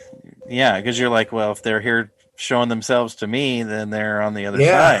 Right. Yeah, because you're like, well, if they're here showing themselves to me, then they're on the other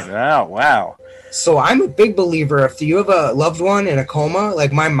side. Oh, wow. So I'm a big believer, if you have a loved one in a coma,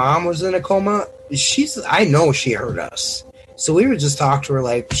 like my mom was in a coma, I know she heard us. So we would just talk to her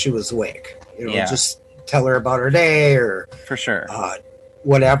like she was awake. Just tell her about her day or... For sure.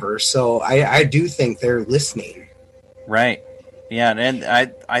 Whatever. So I do think they're listening. Right. Yeah, and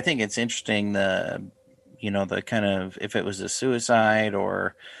I think it's interesting, the kind of, if it was a suicide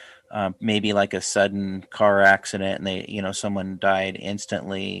or... maybe like a sudden car accident and they, someone died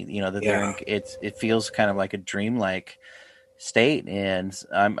instantly, it feels kind of like a dreamlike state. And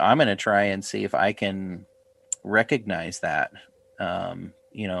I'm going to try and see if I can recognize that,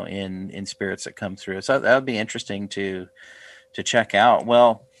 in spirits that come through. So that would be interesting to check out.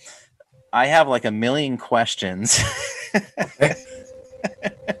 Well, I have like a million questions, but,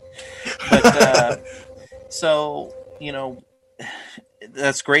 so,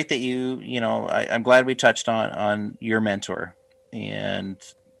 that's great that I'm glad we touched on your mentor, and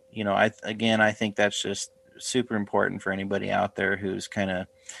I think that's just super important for anybody out there who's kind of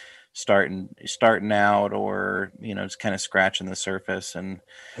starting out, or just kind of scratching the surface. And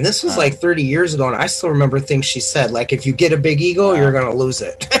this was like 30 years ago, and I still remember things she said, like if you get a big ego, you're gonna lose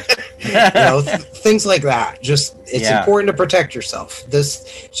it. Things like that. Just it's important to protect yourself.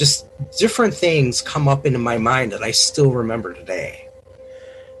 This just different things come up into my mind that I still remember today.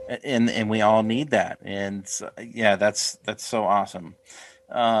 And we all need that. And that's so awesome.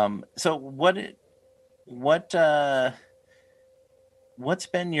 So what's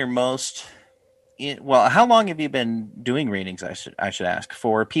been your most, how long have you been doing readings? I should ask,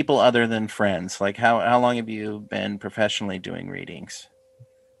 for people other than friends. Like how long have you been professionally doing readings?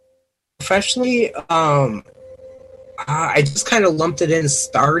 Professionally, I just kind of lumped it in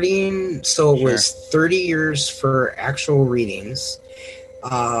starting. So it was 30 years for actual readings.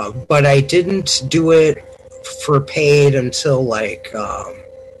 But I didn't do it for paid until like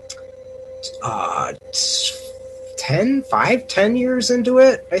 10 years into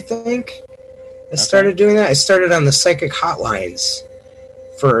it, I think. I started doing that. I started on the psychic hotlines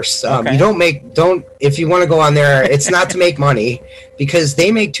first. You don't if you want to go on there, it's not to make money, because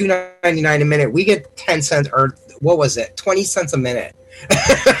they make $2.99 a minute. We get 10 cents, or what was it, 20 cents a minute.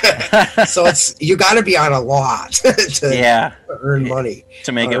 So you got to be on a lot to earn money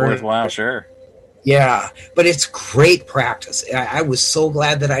to make it worthwhile. Sure. Yeah, but it's great practice. I was so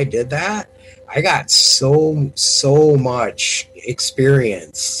glad that I did that. I got so much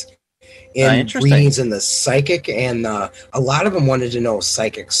experience in readings in the psychic, and a lot of them wanted to know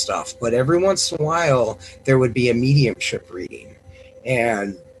psychic stuff, but every once in a while there would be a mediumship reading,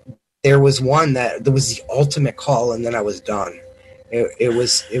 and there was one that was the ultimate call, and then I was done. It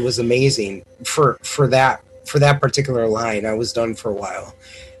was amazing for that particular line. I was done for a while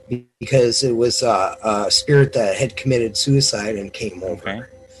because it was a spirit that had committed suicide and came over. Okay.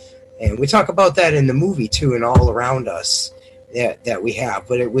 And we talk about that in the movie too, and all around us that we have.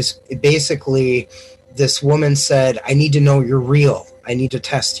 But it was basically this woman said, "I need to know you're real. I need to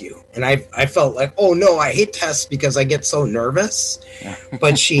test you." And I felt like, oh no, I hate tests because I get so nervous.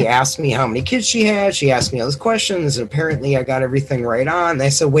 But she asked me how many kids she had. She asked me all those questions, and apparently I got everything right on. And I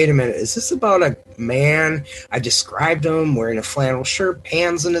said, wait a minute, is this about a man? I described him wearing a flannel shirt,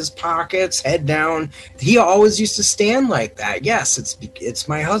 hands in his pockets, head down. He always used to stand like that. Yes, it's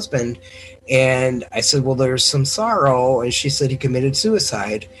my husband. And I said, well, there's some sorrow. And she said he committed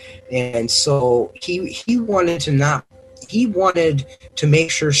suicide. And so he wanted to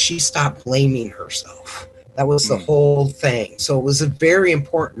make sure she stopped blaming herself. That was the whole thing. So it was a very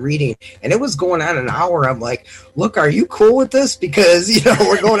important reading. And it was going on an hour. I'm like, look, are you cool with this? Because,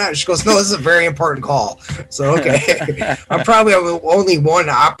 we're going out. She goes, no, this is a very important call. So, okay. I'm probably the only one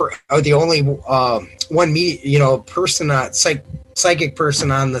person, psychic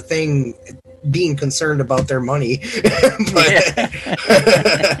person on the thing being concerned about their money.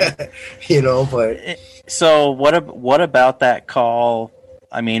 But, So what about that call,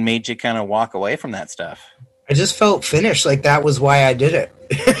 made you kind of walk away from that stuff? I just felt finished. Like that was why I did it.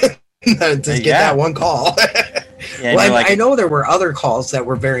 To get that one call. Yeah, well, I know there were other calls that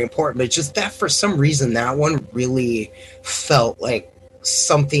were very important, but just that for some reason, that one really felt like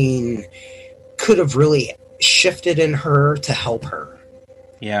something could have really shifted in her to help her.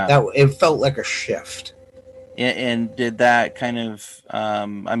 Yeah. It felt like a shift. And did that kind of,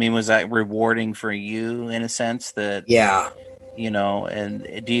 was that rewarding for you in a sense that, yeah,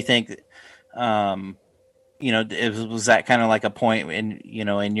 and do you think, was that kind of like a point in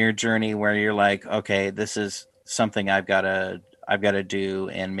your journey where you're like, okay, this is something I've got to do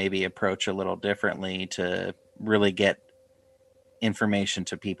and maybe approach a little differently to really get information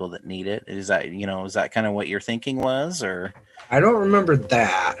to people that need it? Is that kind of what your thinking was, or? I don't remember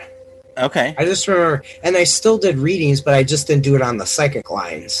that. Okay. I just remember, and I still did readings, but I just didn't do it on the psychic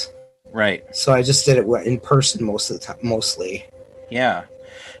lines. Right. So I just did it in person most of the time, mostly. Yeah.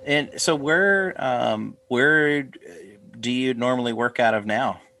 And so where do you normally work out of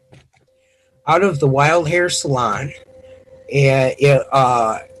now? Out of the Wild Hair Salon, and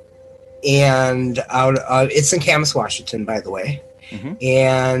it's in Camas, Washington, by the way,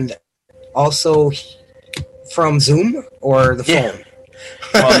 and also from Zoom or the phone.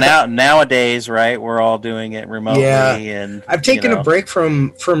 Well, nowadays, right, we're all doing it remotely. Yeah. And I've taken a break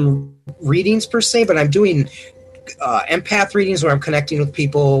from readings per se, but I'm doing empath readings where I'm connecting with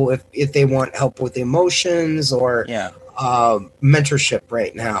people if they want help with emotions or mentorship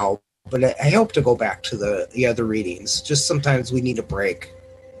right now. But I hope to go back to the other readings. Just sometimes we need a break.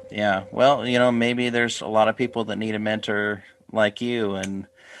 Yeah. Well, maybe there's a lot of people that need a mentor like you, and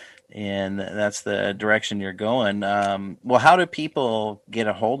that's the direction you're going. Well, how do people get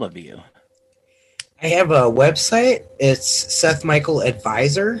a hold of you? I have a website. It's Seth Michael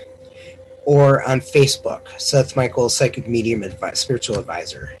Advisor, or on Facebook, Seth Michael Psychic Medium Spiritual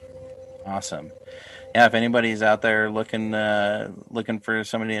Advisor. Awesome. Yeah, if anybody's out there looking for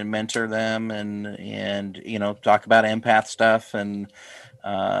somebody to mentor them and talk about empath stuff and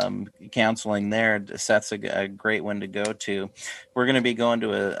counseling there, Seth's a great one to go to. We're going to be going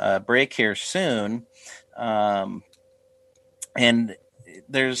to a break here soon. And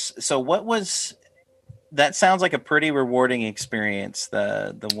that sounds like a pretty rewarding experience,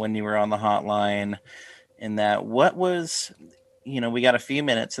 the when you were on the hotline, and that what was, we got a few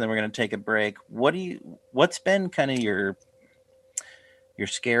minutes and then we're going to take a break. What's been kind of your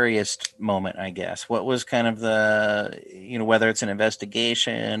scariest moment, I guess? What was kind of the, whether it's an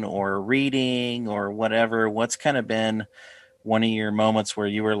investigation or a reading or whatever, what's kind of been one of your moments where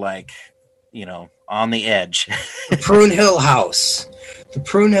you were like, on the edge? The Prune Hill house. The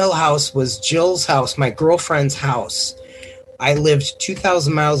Prune Hill house was Jill's house, my girlfriend's house. I lived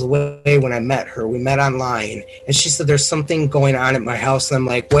 2,000 miles away when I met her. We met online, and she said, there's something going on at my house. And I'm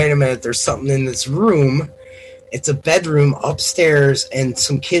like, wait a minute, there's something in this room. It's a bedroom upstairs, and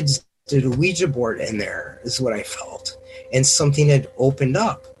some kids did a Ouija board in there, is what I felt. And something had opened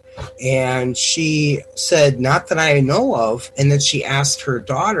up. And she said, not that I know of. And then she asked her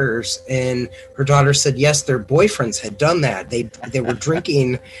daughters, and her daughter said, yes, their boyfriends had done that. They were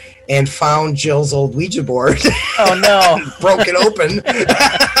drinking and found Jill's old Ouija board. Oh, no. Broke it open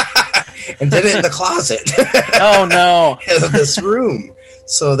and did it in the closet. Oh, no. Of this room.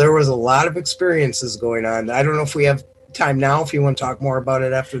 So there was a lot of experiences going on. I don't know if we have time now, if you want to talk more about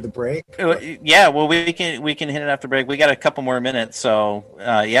it after the break. Yeah, well, we can hit it after break. We got a couple more minutes, so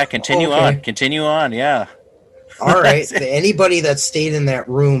continue on. Yeah. All right. Anybody that stayed in that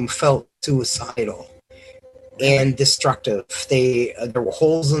room felt suicidal and destructive. There were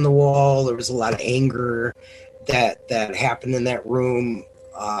holes in the wall. There was a lot of anger that happened in that room.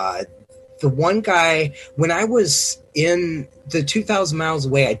 The one guy, when I was in the 2,000 miles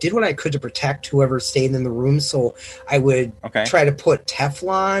away, I did what I could to protect whoever stayed in the room. So I would try to put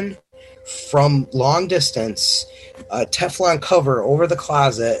Teflon from long distance, a Teflon cover over the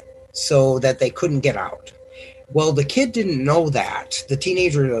closet so that they couldn't get out. Well, the kid didn't know that. The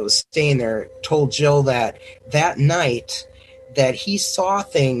teenager that was staying there told Jill that night that he saw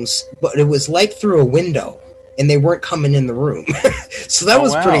things, but it was like through a window, and they weren't coming in the room. So that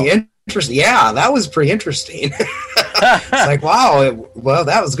was pretty interesting. Yeah, that was pretty interesting. It's like, wow, well,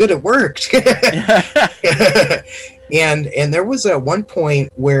 that was good. It worked. And there was at one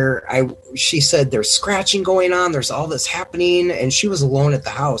point where she said there's scratching going on, there's all this happening, and she was alone at the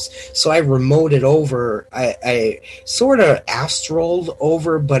house. So I remoted over. I sort of astraled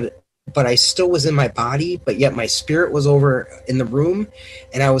over, but I still was in my body, but yet my spirit was over in the room,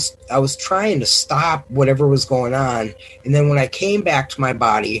 and I was trying to stop whatever was going on. And then when I came back to my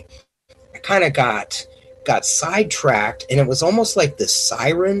body, I kind of got sidetracked, and it was almost like this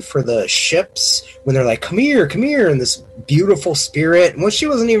siren for the ships when they're like, come here, and this beautiful spirit, well, she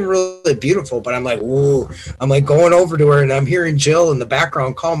wasn't even really beautiful, but I'm like, whoa, I'm like going over to her, and I'm hearing Jill in the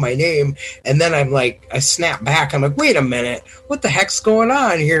background call my name, and then I'm like, I snap back, I'm like, wait a minute, what the heck's going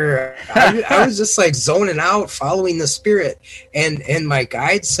on here? I was just like zoning out, following the spirit, and my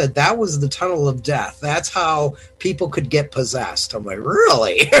guide said that was the tunnel of death. That's how people could get possessed. I'm like,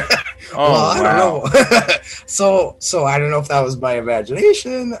 really? Well, I don't know. So I don't know if that was my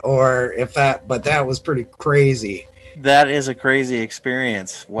imagination or if that, but that was pretty crazy. That is a crazy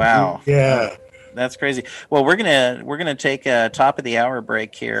experience. Wow. Yeah. That's crazy. Well, we're gonna take a top of the hour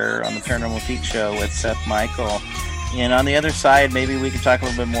break here on the Paranormal Pete Show with Seth Michael, and on the other side, maybe we can talk a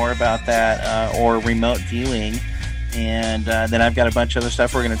little bit more about that or remote viewing, and then I've got a bunch of other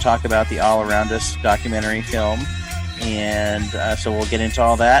stuff. We're going to talk about the All Around Us documentary film, and so we'll get into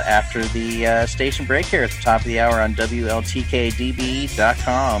all that after the station break here at the top of the hour on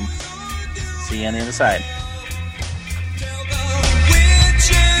WLTKDB.com. See you on the other side.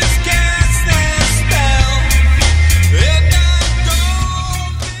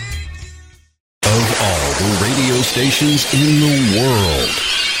 Of all the radio stations in the world,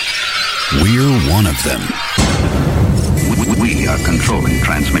 we're one of them. We are controlling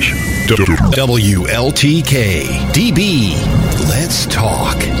transmission. WLTK DB. Let's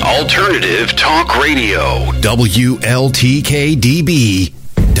talk. Alternative Talk Radio.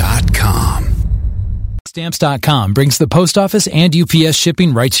 WLTKDB.com. Stamps.com brings the post office and UPS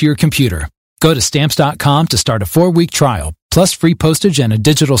shipping right to your computer. Go to Stamps.com to start a 4-week trial, plus free postage and a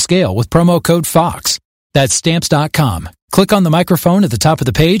digital scale with promo code FOX. That's Stamps.com. Click on the microphone at the top of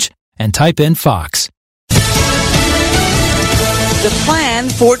the page and type in FOX. The plan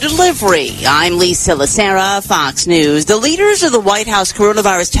for delivery. I'm Lisa Lacera, Fox News. The leaders of the White House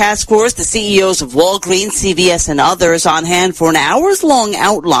Coronavirus Task Force, the CEOs of Walgreens, CVS, and others on hand for an hours-long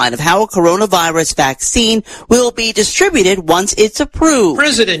outline of how a coronavirus vaccine will be distributed once it's approved.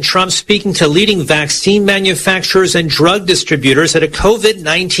 President Trump speaking to leading vaccine manufacturers and drug distributors at a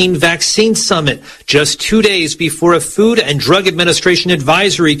COVID-19 vaccine summit just 2 days before a Food and Drug Administration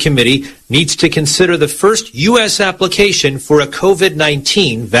Advisory Committee needs to consider the first U.S. application for a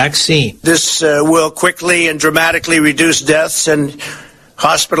COVID-19 vaccine. This will quickly and dramatically reduce deaths and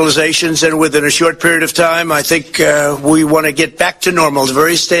hospitalizations, and within a short period of time, I think we want to get back to normal. It's a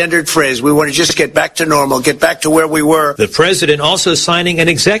very standard phrase. We want to just get back to normal, get back to where we were. The president also signing an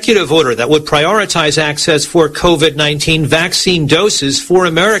executive order that would prioritize access for COVID-19 vaccine doses for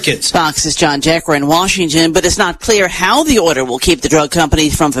Americans. Fox's John Jecker in Washington, but it's not clear how the order will keep the drug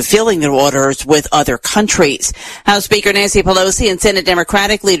companies from fulfilling their orders with other countries. House Speaker Nancy Pelosi and Senate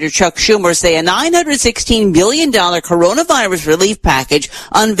Democratic leader Chuck Schumer say a $916 billion coronavirus relief package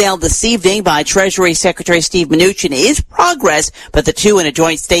unveiled this evening by Treasury Secretary Steve Mnuchin is progress, but the two in a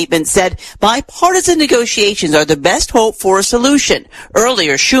joint statement said bipartisan negotiations are the best hope for a solution.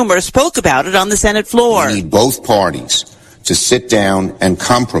 Earlier, Schumer spoke about it on the Senate floor. We need both parties to sit down and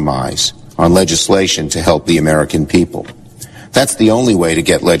compromise on legislation to help the American people. That's the only way to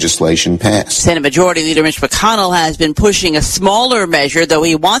get legislation passed. Senate Majority Leader Mitch McConnell has been pushing a smaller measure, though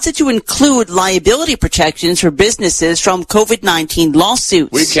he wants it to include liability protections for businesses from COVID-19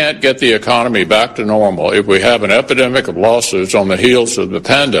 lawsuits. We can't get the economy back to normal if we have an epidemic of lawsuits on the heels of the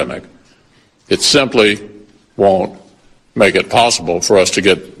pandemic. It simply won't make it possible for us to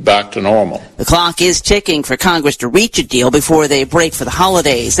get back to normal. The clock is ticking for Congress to reach a deal before they break for the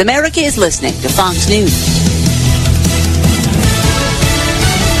holidays. America is listening to Fox News.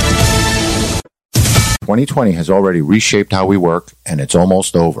 2020 has already reshaped how we work, and it's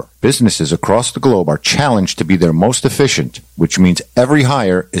almost over. Businesses across the globe are challenged to be their most efficient, which means every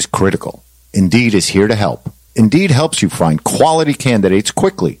hire is critical. Indeed is here to help. Indeed helps you find quality candidates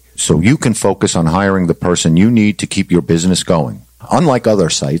quickly, so you can focus on hiring the person you need to keep your business going. Unlike other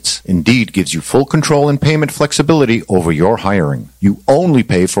sites, Indeed gives you full control and payment flexibility over your hiring. You only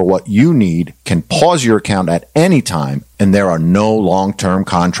pay for what you need, can pause your account at any time, and there are no long-term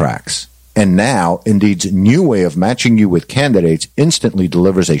contracts. And now, Indeed's new way of matching you with candidates instantly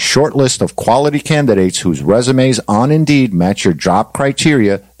delivers a short list of quality candidates whose resumes on Indeed match your job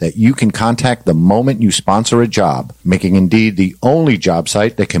criteria that you can contact the moment you sponsor a job, making Indeed the only job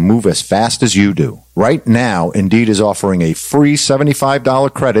site that can move as fast as you do. Right now, Indeed is offering a free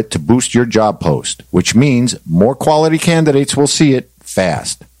 $75 credit to boost your job post, which means more quality candidates will see it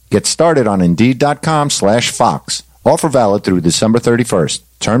fast. Get started on Indeed.com/Fox. Offer valid through December 31st.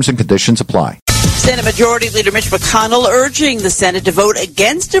 Terms and conditions apply. Senate Majority Leader Mitch McConnell urging the Senate to vote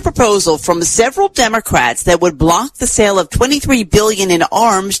against a proposal from several Democrats that would block the sale of $23 billion in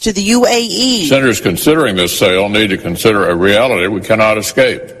arms to the UAE. Senators considering this sale need to consider a reality we cannot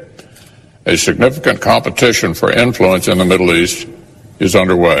escape. A significant competition for influence in the Middle East is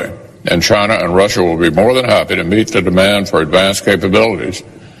underway, and China and Russia will be more than happy to meet the demand for advanced capabilities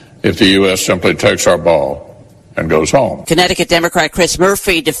if the U.S. simply takes our ball and goes home. Connecticut Democrat Chris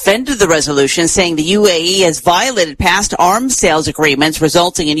Murphy defended the resolution, saying the UAE has violated past arms sales agreements,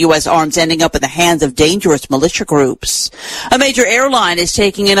 resulting in U.S. arms ending up in the hands of dangerous militia groups. A major airline is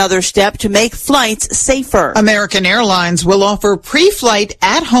taking another step to make flights safer. American Airlines will offer pre-flight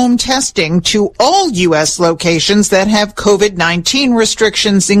at-home testing to all U.S. locations that have COVID-19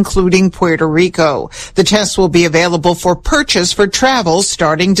 restrictions, including Puerto Rico. The tests will be available for purchase for travel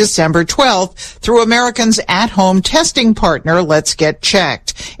starting December 12th through American's at-home testing partner, Let's Get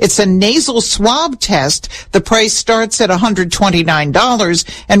Checked. It's a nasal swab test. The price starts at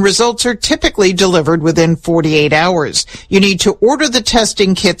 $129, and results are typically delivered within 48 hours. You need to order the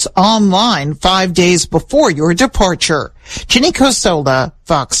testing kits online 5 days before your departure. Ginny Cosola,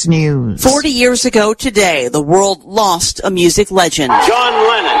 Fox News. 40 years ago today, the world lost a music legend. John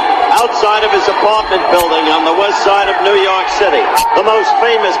Lennon, outside of his apartment building on the west side of New York City. The most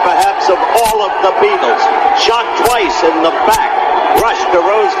famous, perhaps, of all of the Beatles. Shot twice in the back. Rushed to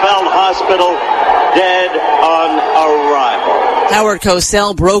Roosevelt Hospital, dead on arrival. Howard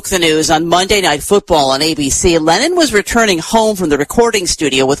Cosell broke the news on Monday Night Football on ABC. Lennon was returning home from the recording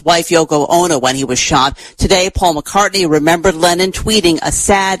studio with wife Yoko Ono when he was shot. Today, Paul McCartney remembered Lennon, tweeting, "A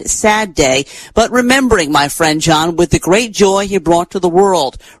sad, sad day, but remembering my friend John with the great joy he brought to the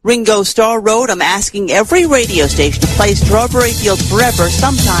world." Ringo Starr wrote, "I'm asking every radio station to play Strawberry Fields Forever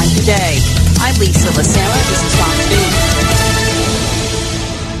sometime today." I'm Lisa Lacera. This is Fox News.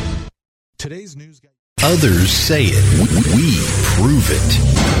 Today's news. Others say it. We prove it.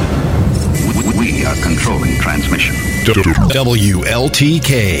 We are controlling transmission.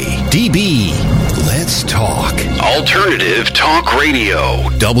 WLTK DB. Let's talk. Alternative Talk Radio.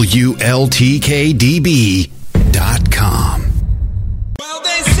 WLTKDB.com. Well,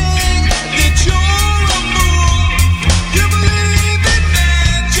 they say that you're a fool. You believe in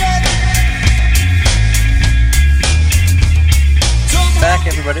magic. Back,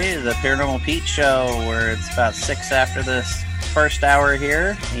 everybody, to the Paranormal Pete Show, where it's about 6 after this first hour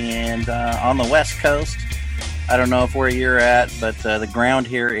here, and on the West Coast. I don't know if where you're at, but the ground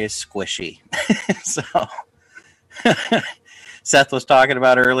here is squishy. So, Seth was talking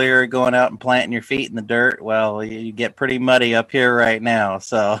about earlier going out and planting your feet in the dirt. Well, you get pretty muddy up here right now.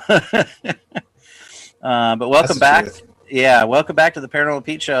 So, but welcome back. Yeah, welcome back to the Paranormal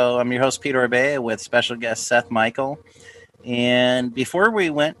Pete Show. I'm your host, Peter Orbea, with special guest Seth Michael. And before we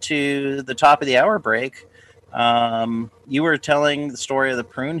went to the top of the hour break, you were telling the story of the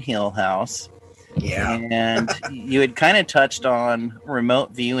Prune Hill house. Yeah. And you had kind of touched on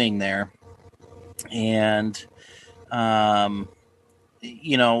remote viewing there. And,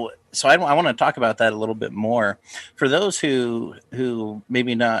 you know, so I want to talk about that a little bit more. For those who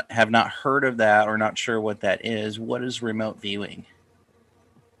maybe have not heard of that or not sure what that is, what is remote viewing?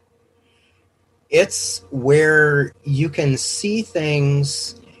 It's where you can see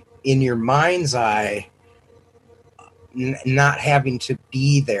things in your mind's eye, not having to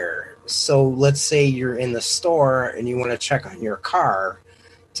be there. So let's say you're in the store and you want to check on your car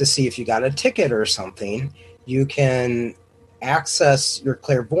to see if you got a ticket or something. You can access your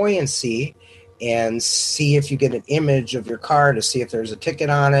clairvoyancy and see if you get an image of your car to see if there's a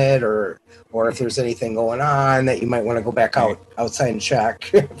ticket on it or if there's anything going on that you might want to go back outside and check,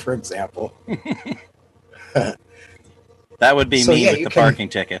 for example. That would be me with the parking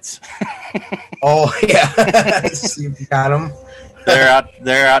tickets. Oh, yeah. See if you got them.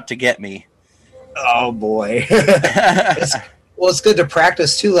 They're out to get me. Oh, boy. It's good to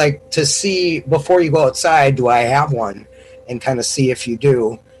practice, too, like to see before you go outside, do I have one? And kind of see if you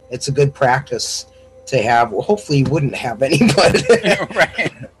do. It's a good practice to have. Well, hopefully you wouldn't have any, but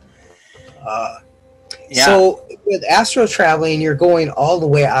right. Yeah. So with astral traveling, you're going all the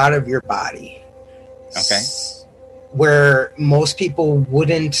way out of your body. Okay. Where most people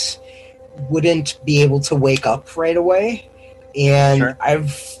wouldn't wouldn't be able to wake up right away. And Sure.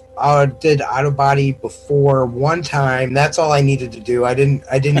 I've did out of body before one time. That's all I needed to do. I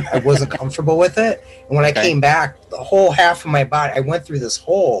wasn't comfortable with it. And when I came back, the whole half of my body, I went through this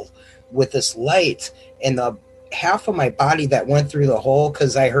hole with this light, and the half of my body that went through the hole,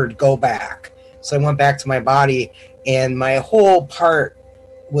 because I heard go back. So I went back to my body, and my whole part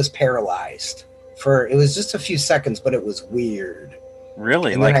was paralyzed. It was just a few seconds, but it was weird.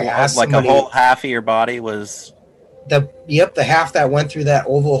 Really? And then Like I asked a somebody- whole half of your body was... the half that went through that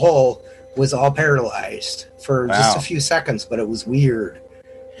oval hole was all paralyzed for just a few seconds, but it was weird.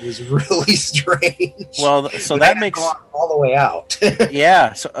 It was really strange. Well, so But that I makes... gone all the way out.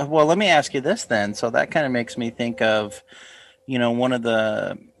 Yeah. So, well, let me ask you this then. So that kind of makes me think of, one of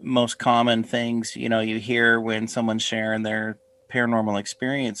the most common things, you hear when someone's sharing their paranormal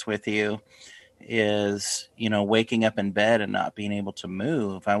experience with you is, waking up in bed and not being able to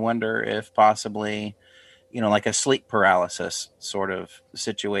move. I wonder if possibly, like a sleep paralysis sort of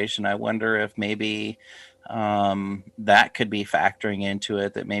situation. I wonder if maybe that could be factoring into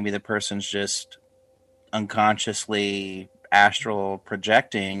it, that maybe the person's just unconsciously astral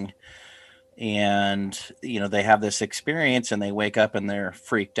projecting, and they have this experience and they wake up and they're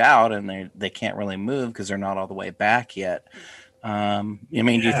freaked out and they can't really move because they're not all the way back yet. Do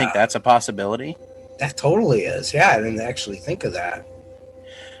you think that's a possibility? That totally is. Yeah, I didn't actually think of that.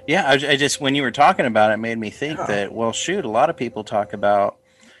 Yeah, I just, when you were talking about it, made me think that, well, shoot, a lot of people talk about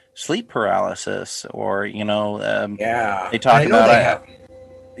sleep paralysis, or they talk about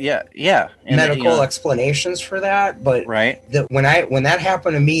and medical explanations for that. But when that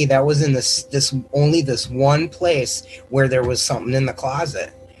happened to me, that was in this one place where there was something in the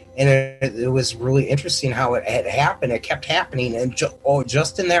closet, and it was really interesting how it had happened. It kept happening, and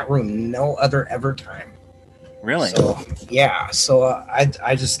just in that room, no other ever time. Really? So, yeah. So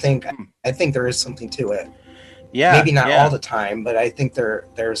I just think there is something to it. Yeah. Maybe not all the time, but I think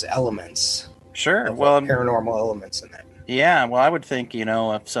there's elements. Sure. Well, paranormal elements in that. Yeah. Well, I would think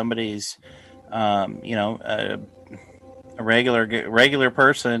if somebody's, a regular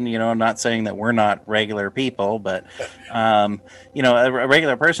person, I'm not saying that we're not regular people, but a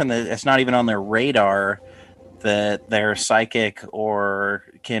regular person that it's not even on their radar that they're psychic or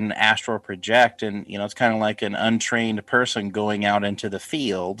can astral project, and it's kind of like an untrained person going out into the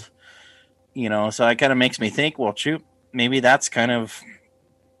field, so it kind of makes me think, well, shoot, maybe that's kind of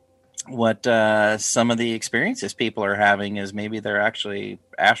what some of the experiences people are having, is maybe they're actually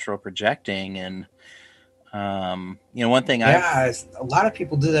astral projecting. And one thing a lot of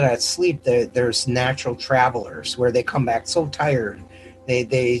people do that at sleep. There's natural travelers where they come back so tired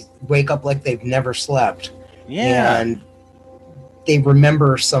they wake up like they've never slept. Yeah. And they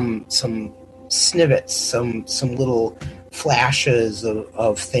remember some snivets, some little flashes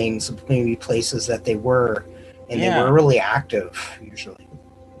of things, maybe places that they were, and they were really active usually.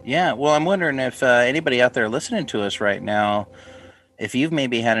 Yeah. Well, I'm wondering if anybody out there listening to us right now, if you've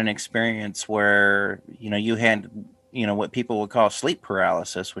maybe had an experience where, you had, what people would call sleep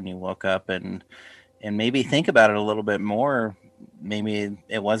paralysis when you woke up, and maybe think about it a little bit more. Maybe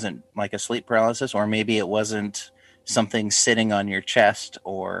it wasn't like a sleep paralysis, or maybe it wasn't something sitting on your chest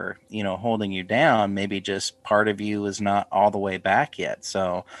or, holding you down. Maybe just part of you is not all the way back yet.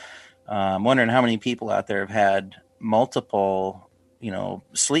 So I'm wondering how many people out there have had multiple,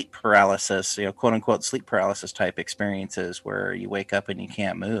 sleep paralysis, quote unquote sleep paralysis type experiences where you wake up and you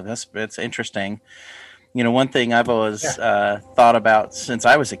can't move. That's interesting. One thing I've always thought about since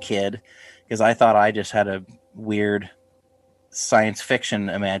I was a kid, because I thought I just had a weird science fiction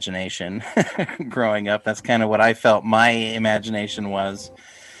imagination growing up. That's kind of what I felt my imagination was.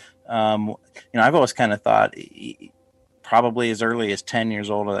 I've always kind of thought, probably as early as 10 years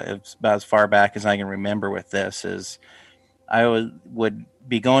old, about as far back as I can remember with this, is I would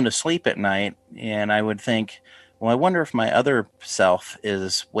be going to sleep at night, and I would think, well, I wonder if my other self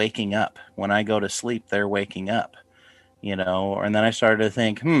is waking up. When I go to sleep, they're waking up, and then I started to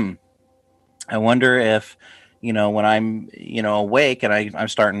think, I wonder if, when I'm, awake and I'm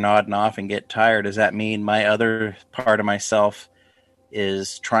starting nodding off and get tired, does that mean my other part of myself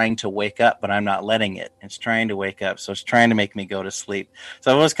is trying to wake up, but I'm not letting it? It's trying to wake up. So it's trying to make me go to sleep.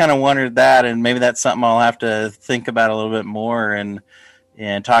 So I've always kind of wondered that, and maybe that's something I'll have to think about a little bit more, and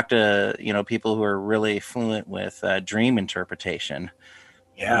talk to, people who are really fluent with dream interpretation.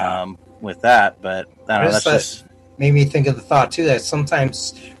 With that, but I don't know, that's just made me think of the thought too, that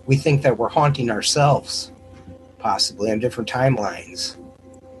sometimes we think that we're haunting ourselves, possibly on different timelines.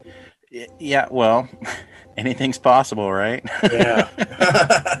 Yeah, well, anything's possible, right? Yeah.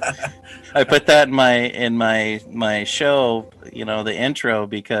 I put that in my show, the intro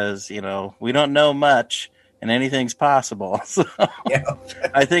because, we don't know much and anything's possible. So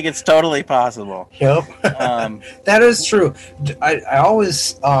I think it's totally possible. Yep. That is true. I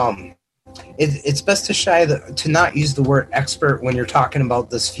always, it's best to not use the word expert when you're talking about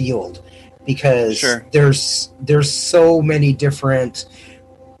this field, because there's so many different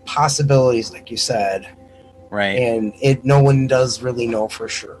possibilities, like you said. Right. And no one does really know for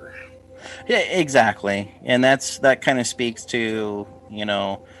sure. Yeah, exactly. And that kind of speaks to,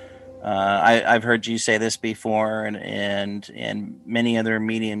 I've heard you say this before, and many other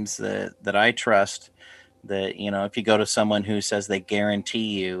mediums that I trust, that, if you go to someone who says they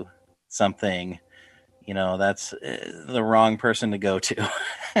guarantee you something, that's the wrong person to go to.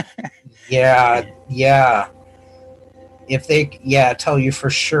 Yeah. If they tell you for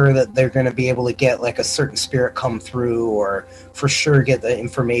sure that they're going to be able to get like a certain spirit come through, or for sure get the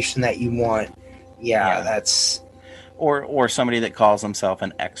information that you want, that's or somebody that calls himself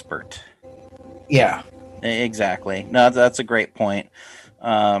an expert. Yeah, exactly. No, that's a great point.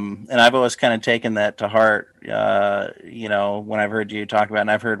 And I've always kind of taken that to heart. When I've heard you talk about,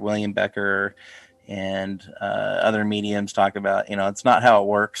 and I've heard William Becker and other mediums talk about, it's not how it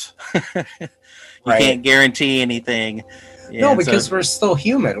works. You can't guarantee anything. No, because we're still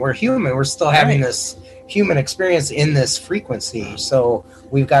human. We're human. We're still having this human experience in this frequency. So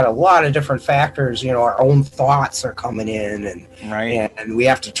we've got a lot of different factors. Our own thoughts are coming in, and we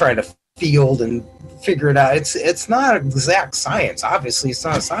have to try to field and figure it out. It's not exact science. Obviously, it's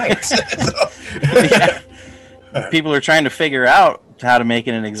not science. People are trying to figure out how to make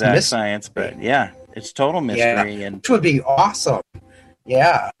it an exact science, but it's total mystery, and which would be awesome.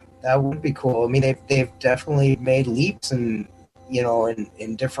 Yeah. That would be cool. I mean, they've definitely made leaps in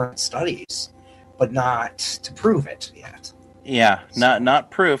different studies, but not to prove it yet. Yeah,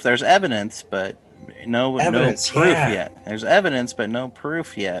 not proof. There's evidence, but no proof yet. There's evidence, but no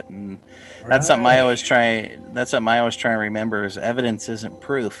proof yet, and that's something I always try. That's something I always try and remember: is evidence isn't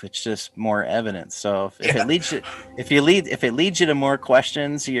proof; it's just more evidence. So if it leads you, if it leads you to more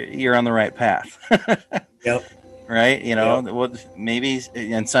questions, you're on the right path. Yep. Right, well, maybe,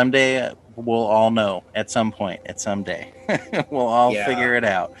 and someday we'll all know. At some point, someday, we'll all figure it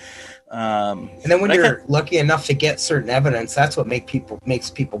out. And then when you're lucky enough to get certain evidence, that's what makes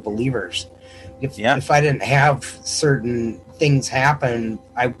people believers. If I didn't have certain things happen,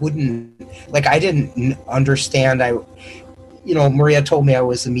 I wouldn't. Like, I didn't understand. Maria told me I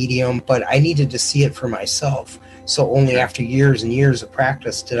was a medium, but I needed to see it for myself. So only after years and years of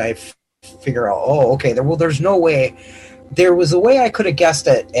practice did I figure out, there's no way. There was a way I could have guessed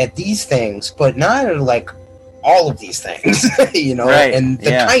at these things, but not at like all of these things, and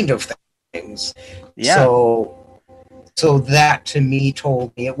the kind of things. Yeah. So that to me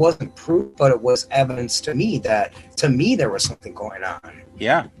told me it wasn't proof, but it was evidence to me that there was something going on.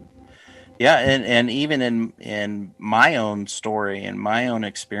 Yeah. Yeah. And even in my own story and my own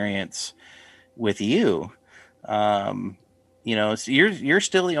experience with you, so you're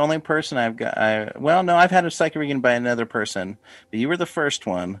still the only person I've got. I've had a psychic reading by another person, but you were the first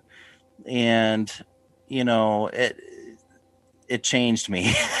one, and it changed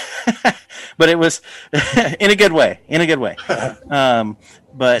me, but it was in a good way.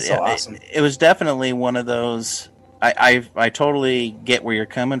 But so awesome. It was definitely one of those. I totally get where you're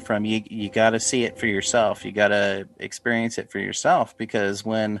coming from. You got to see it for yourself. You got to experience it for yourself, because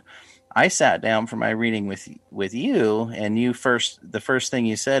when I sat down for my reading with you, and the first thing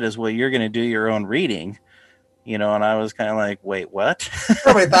you said is, well, you're going to do your own reading, and I was kind of like, wait, what?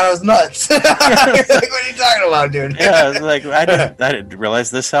 Probably thought I was nuts. Like, what are you talking about, dude? Yeah, I was like, I didn't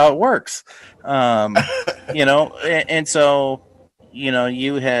realize this how it works. And so,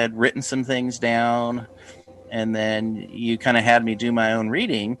 you had written some things down, and then you kind of had me do my own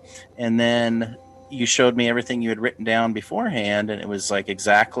reading, and then you showed me everything you had written down beforehand, and it was like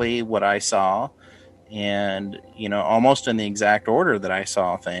exactly what I saw, and almost in the exact order that I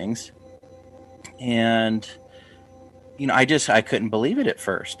saw things. And I couldn't believe it at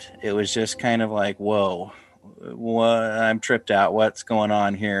first. It was just kind of like, whoa, I'm tripped out. What's going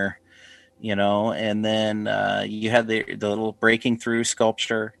on here? And then you had the little breaking through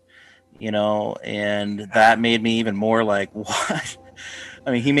sculpture, and that made me even more like, what? I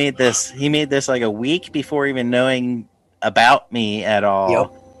mean, he made this like a week before even knowing about me at all.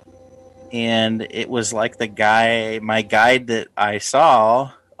 Yep. And it was like my guide that I saw,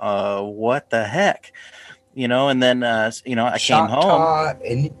 what the heck, and then, I came home.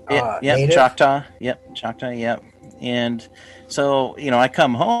 Choctaw. Yep. Choctaw. Yep. And so, I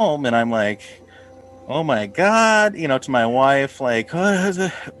come home and I'm like, oh my God, to my wife, like,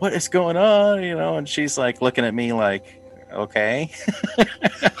 what is going on? And she's like looking at me like, okay.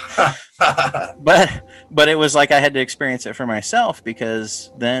 But it was like I had to experience it for myself,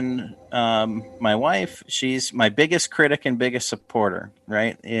 because then my wife, she's my biggest critic and biggest supporter,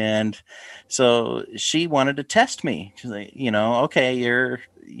 right? And so she wanted to test me. She's like, okay, you're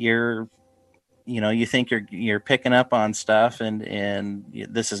you think you're picking up on stuff, and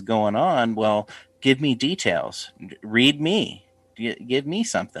this is going on. Well, give me details. Read me. Give me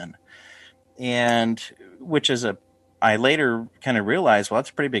something. And I later kind of realized, well, that's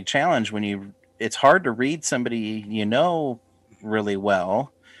a pretty big challenge when it's hard to read somebody really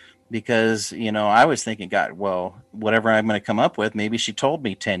well, because I was thinking, God, well, whatever I'm going to come up with, maybe she told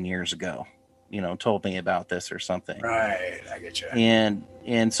me 10 years ago, told me about this or something. Right, I get you.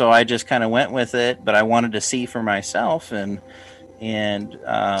 And so I just kind of went with it, but I wanted to see for myself, and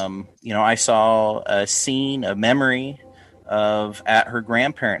I saw a memory of at her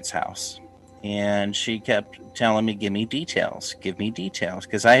grandparents' house. And she kept telling me, give me details,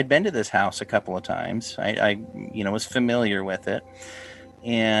 because I had been to this house a couple of times. I was familiar with it,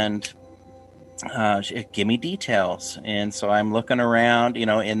 and give me details. And so I'm looking around,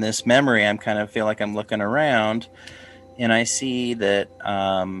 in this memory, feel like I'm looking around, and I see that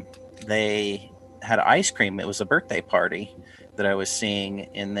they had ice cream. It was a birthday party that I was seeing,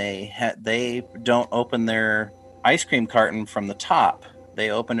 and they don't open their ice cream carton from the top. They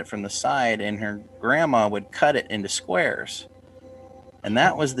opened it from the side, and her grandma would cut it into squares. And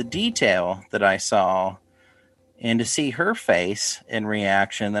that was the detail that I saw. And to see her face and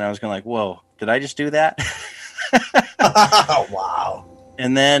reaction, then I was going like, whoa, did I just do that? Wow.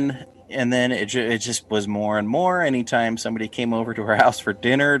 And then it just was more and more. Anytime somebody came over to her house for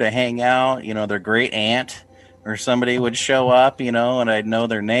dinner to hang out, their great aunt or somebody would show up, and I'd know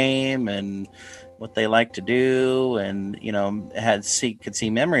their name and what they like to do, and could see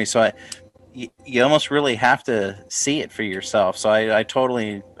memories. So you almost really have to see it for yourself. So I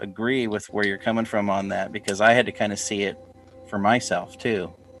totally agree with where you're coming from on that, because I had to kind of see it for myself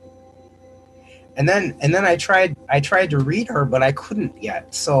too. And then I tried to read her, but I couldn't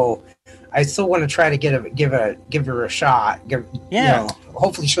yet. So I still want to try to give her a shot.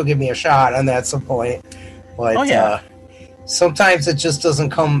 Hopefully she'll give me a shot on that at some point. But sometimes it just doesn't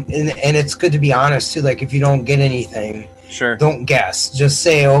come in, and it's good to be honest too. Like, if you don't get anything, sure, don't guess. Just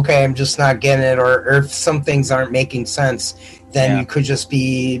say, okay, I'm just not getting it, or if some things aren't making sense, then you could just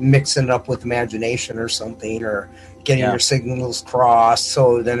be mixing it up with imagination or something, or getting your signals crossed,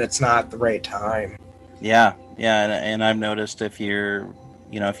 so then it's not the right time. Yeah, and I've noticed if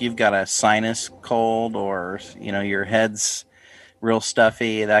you've got a sinus cold, or your head's real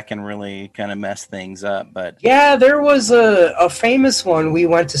stuffy, that can really kind of mess things up. But yeah, there was a famous one we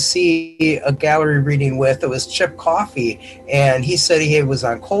went to see a gallery reading with. It was Chip Coffey, and he said he was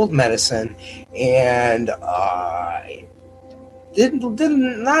on cold medicine, and not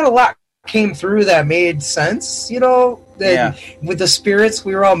a lot came through that made sense. With the spirits,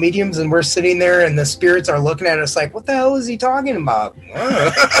 we were all mediums, and we're sitting there, and the spirits are looking at us like, what the hell is he talking about?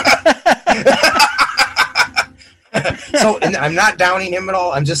 So, and I'm not downing him at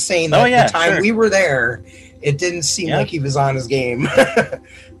all. I'm just saying that the time we were there, it didn't seem like he was on his game.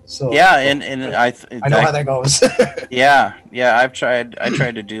 So and I know how that goes. I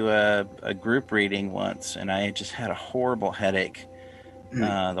tried to do a group reading once, and I just had a horrible headache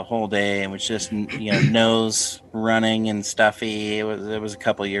the whole day, and was just nose running and stuffy. It was a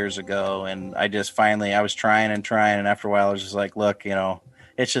couple years ago, and I just finally I was trying, and after a while I was just like, look,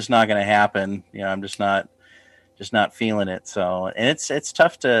 it's just not going to happen. I'm just not feeling it. So, and it's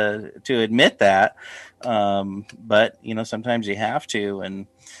tough to admit that, but sometimes you have to. And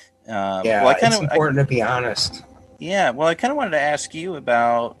it's important to be honest. Yeah, well, I kind of wanted to ask you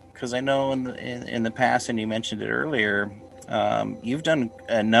about, because I know in the past, and you mentioned it earlier, you've done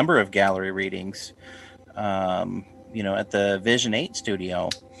a number of gallery readings, at the Vision 8 studio,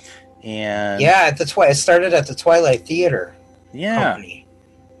 and it started at the Twilight Theater Company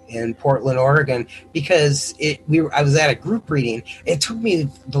in Portland, Oregon, because I was at a group reading. It took me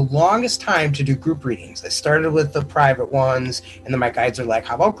the longest time to do group readings. I started with the private ones, and then my guides are like,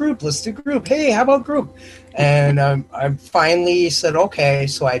 how about group? Let's do group. Hey, how about group? And I finally said, okay.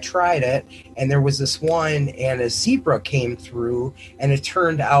 So I tried it, and there was this one, and a zebra came through, and it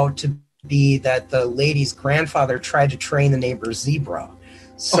turned out to be that the lady's grandfather tried to train the neighbor's zebra.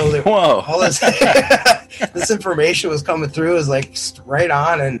 So all this information was coming through, is like right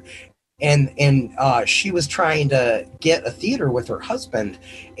on, and she was trying to get a theater with her husband,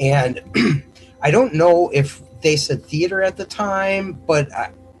 and I don't know if they said theater at the time, but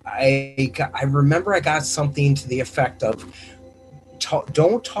I remember I got something to the effect of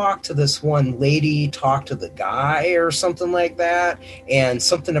don't talk to this one lady, talk to the guy or something like that, and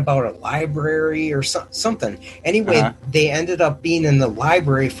something about a library or something. Anyway, they ended up being in the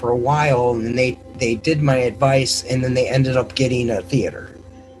library for a while, and they did my advice, and then they ended up getting a theater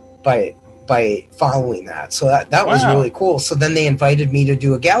by following that. So that was really cool. So then they invited me to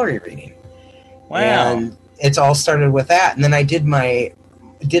do a gallery reading. Wow. And it's all started with that. And then I did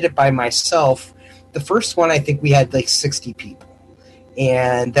it by myself. The first one, I think we had like 60 people.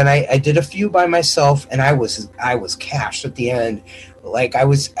 And then I did a few by myself, and I was cashed at the end. Like I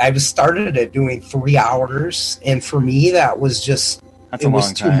was started at doing 3 hours, and for me that was just it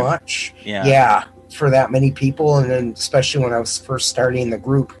was too much. Yeah, for that many people, and then especially when I was first starting the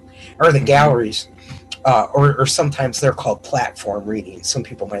group or the galleries, or sometimes they're called platform readings. Some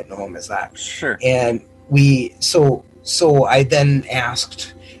people might know them as that. Sure. And so I then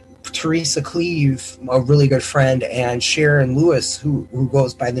asked Teresa Cleve, a really good friend, and Sharon Lewis, who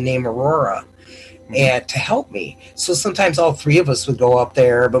goes by the name Aurora, and to help me. So sometimes all three of us would go up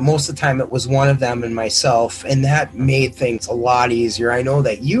there, but most of the time it was one of them and myself, and that made things a lot easier. I know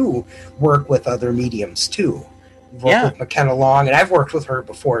that you work with other mediums too. You've worked with McKenna Long, and I've worked with her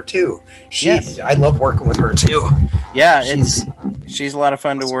before too. I love working with her too. Yeah, she's a lot of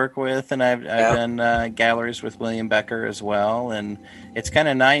fun to work with, and I've done galleries with William Becker as well, and it's kind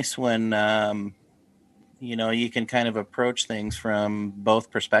of nice when you can kind of approach things from both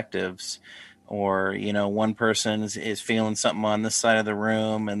perspectives, or one person is feeling something on this side of the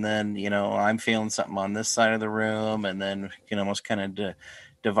room, and then I'm feeling something on this side of the room, and then you can almost kind of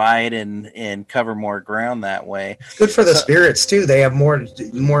divide and cover more ground that way. It's good for the spirits too. They have more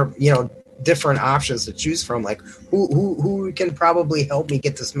different options to choose from, like who can probably help me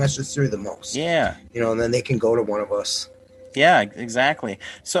get this message through the most. And then they can go to one of us. Yeah, exactly.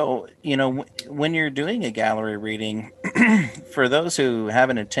 So when you're doing a gallery reading, for those who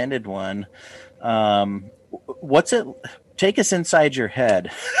haven't attended one, what's it take us inside your head?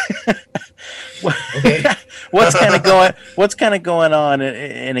 Okay. What's kind of going on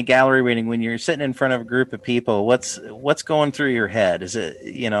in a gallery reading when you're sitting in front of a group of people? What's going through your head? Is it,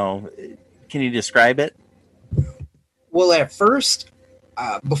 can you describe it? Well, at first,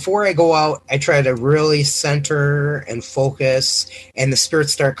 before I go out, I try to really center and focus, and the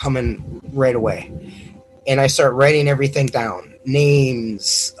spirits start coming right away. And I start writing everything down.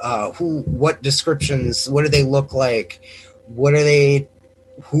 Names, what descriptions, what do they look like?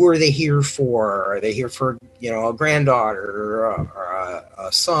 Who are they here for? Are they here for, a granddaughter or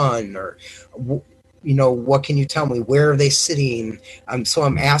a son, or, what can you tell me? Where are they sitting? So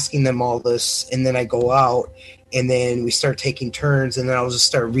I'm asking them all this, and then I go out, and then we start taking turns, and then I'll just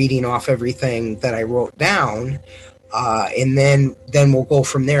start reading off everything that I wrote down. And then we'll go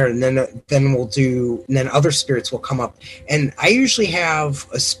from there, and then other spirits will come up. And I usually have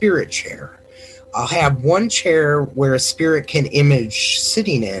a spirit chair. I'll have one chair where a spirit can image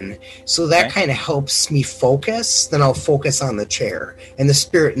sitting in, so that kind of helps me focus. Then I'll focus on the chair, and the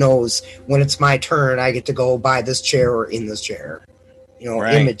spirit knows when it's my turn, I get to go by this chair or in this chair,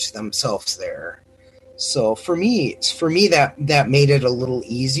 image themselves there. So for me that made it a little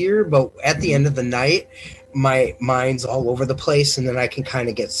easier, but at the end of the night, my mind's all over the place, and then I can kind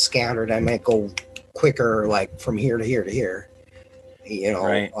of get scattered. I might go quicker, like from here to here to here,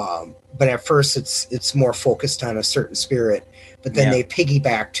 but at first it's more focused on a certain spirit, but then they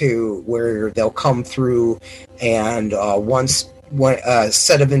piggyback to where they'll come through, and one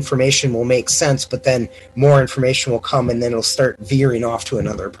set of information will make sense, but then more information will come, and then it'll start veering off to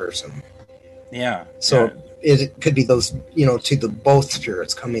another person. So it could be those, to the both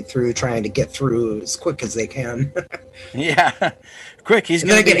spirits coming through, trying to get through as quick as they can. Quick. He's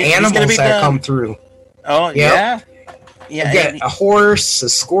going to get animals that come through. Oh, yeah. Yeah, get a horse, a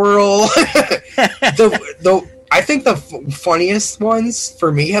squirrel. I think the funniest ones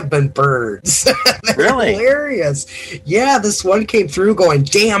for me have been birds. They're really hilarious. Yeah, this one came through going,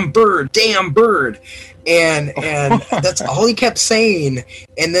 "Damn bird, damn bird," and that's all he kept saying.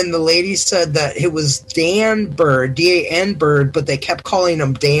 And then the lady said that it was Dan Bird, DAN Bird, but they kept calling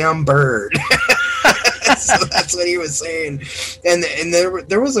him Damn Bird. So that's what he was saying. And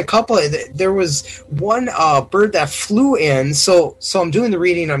there was a couple. There was one bird that flew in. So I'm doing the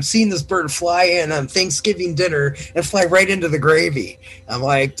reading. I'm seeing this bird fly in on Thanksgiving dinner and fly right into the gravy. I'm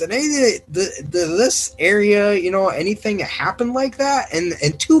like, did this area, anything happen like that?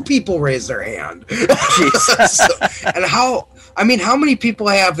 And two people raised their hand. And how many people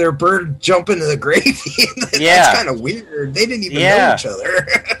have their bird jump into the gravy? That's kind of weird. They didn't even know each other.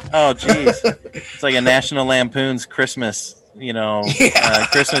 Oh, geez. It's like a National Lampoon's Christmas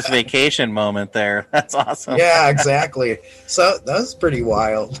Christmas vacation moment there. That's awesome. Yeah, exactly. So that was pretty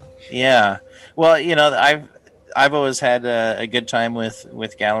wild. Yeah. Well, I've always had a good time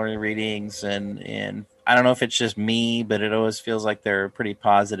with gallery readings, and I don't know if it's just me, but it always feels like they're pretty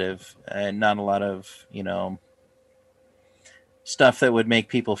positive and not a lot of, stuff that would make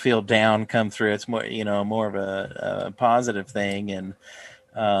people feel down come through. It's more, more of a positive thing. And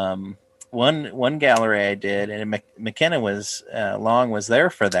one gallery I did, and McKenna was there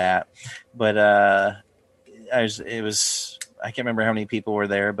for that, but I can't remember how many people were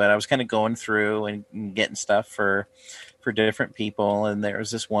there, but I was kind of going through and getting stuff for different people, and there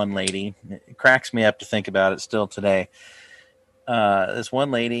was this one lady. It cracks me up to think about it still today. This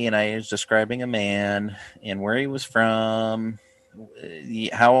one lady, and I was describing a man and where he was from,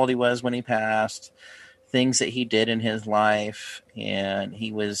 how old he was when he passed, things that he did in his life, and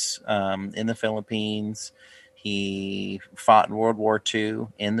he was in the Philippines. He fought in World War II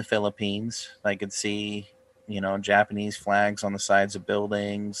in the Philippines. I could see, Japanese flags on the sides of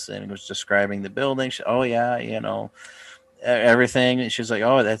buildings, and he was describing the building. She, oh yeah, everything. And she was like,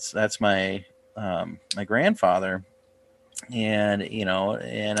 oh, that's my my grandfather, and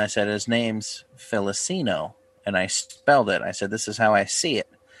and I said his name's Felicino, and I spelled it. I said, this is how I see it,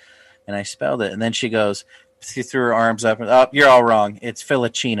 and I spelled it. And then she threw her arms up, and oh, you're all wrong. It's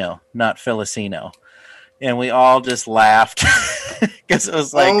Filicino, not Felicino. And we all just laughed because it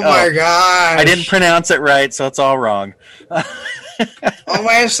was like, oh my gosh, I didn't pronounce it right, so it's all wrong. Oh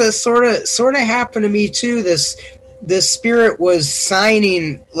my gosh, that sort of happened to me too. This spirit was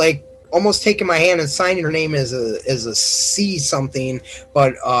signing, like almost taking my hand and signing her name as a C something,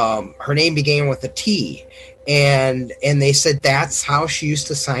 but her name began with a T. And they said that's how she used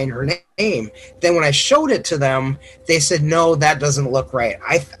to sign her name. Then when I showed it to them, they said, no, that doesn't look right.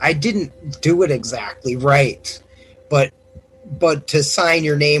 I didn't do it exactly right. But to sign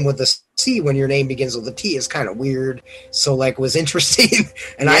your name with a C when your name begins with a T is kind of weird. So it was interesting.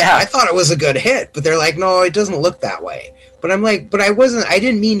 And yeah. I thought it was a good hit, but they're like, no, it doesn't look that way. But I'm like, I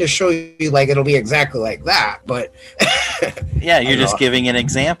didn't mean to show you like it'll be exactly like that, but yeah, you're just giving an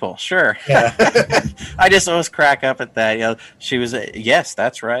example. Sure. Yeah. I just always crack up at that. She was, yes,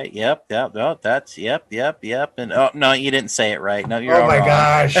 that's right. Yep. No, that's, yep. And oh, no, you didn't say it right. No, you're all wrong. Oh my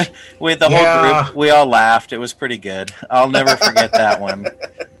gosh. With the whole group, we all laughed. It was pretty good. I'll never forget that one.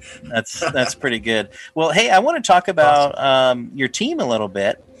 That's pretty good. Well, hey, I want to talk about your team a little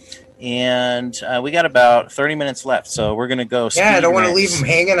bit. And we got about 30 minutes left, so we're going to go. Yeah, I don't want to leave them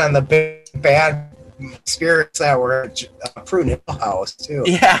hanging on the big, bad spirits that were at Prune Hill House, too.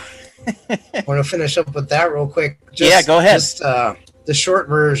 Yeah. I want to finish up with that real quick. Yeah, go ahead. Just the short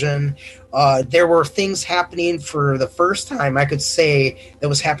version. There were things happening for the first time, I could say, that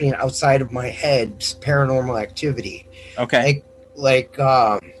was happening outside of my head, paranormal activity. Okay. Like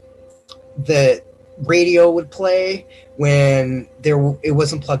the radio would play when it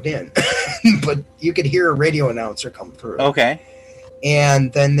wasn't plugged in, but you could hear a radio announcer come through. Okay.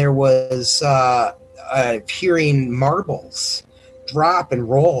 And then there was hearing marbles drop and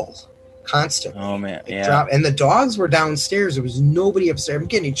roll constantly. Oh man, yeah. Drop, and the dogs were downstairs. There was nobody upstairs. I'm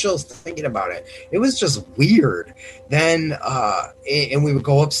getting chills thinking about it. It was just weird. Then and we would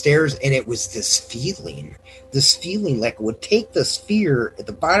go upstairs, and it was this feeling like it would take this fear at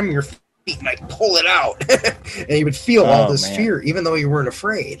the bottom of your feet and like pull it out, and you would feel all this fear, even though you weren't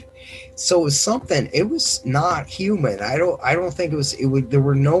afraid. So it was something. It was not human. I don't think it was. There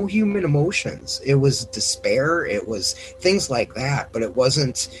were no human emotions. It was despair. It was things like that, but it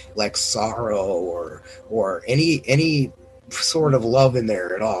wasn't like sorrow or any sort of love in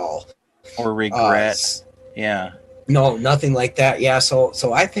there at all, or regret. Yeah. No, nothing like that. Yeah.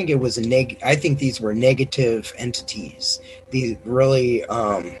 So I think it was I think these were negative entities. These really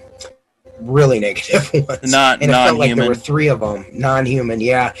negative ones. Not and it felt like there non-human. were three of them, non-human.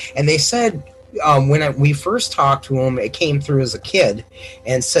 Yeah. And they said when we first talked to them, it came through as a kid,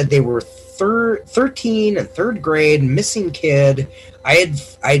 and said they were 13 and third grade, missing kid.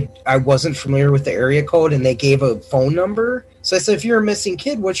 I wasn't familiar with the area code, and they gave a phone number. So I said, if you're a missing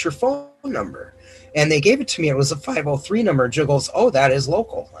kid, what's your phone number? And they gave it to me. It was a 503 number. Jill goes, oh, that is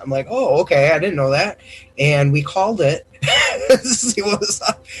local. I'm like, oh, okay. I didn't know that. And we called it to see what was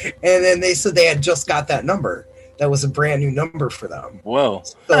up. And then they said they had just got that number. That was a brand new number for them. Whoa.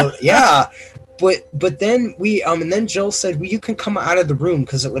 So, yeah. But then and then Jill said, well, you can come out of the room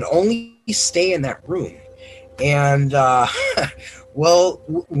because it would only stay in that room. And, well,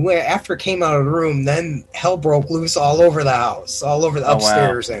 after it came out of the room, then hell broke loose all over the house, all over the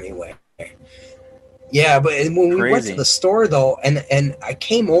upstairs anyway. Yeah, but when we went Crazy. to the store though, and I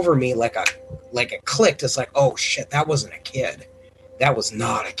came over me like a clicked. It's like, oh shit, that wasn't a kid. That was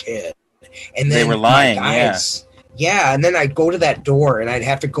not a kid. And They then were lying, my guys, yeah, and then I'd go to that door and I'd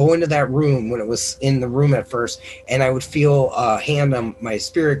have to go into that room when it was in the room at first, and I would feel a hand on my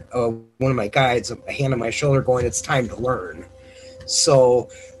spirit, one of my guides, a hand on my shoulder going, it's time to learn. So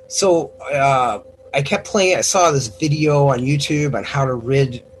I kept playing. I saw this video on YouTube on how to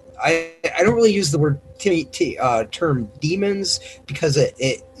rid. I don't really use the word term demons because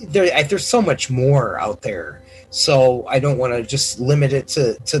there's so much more out there. So I don't want to just limit it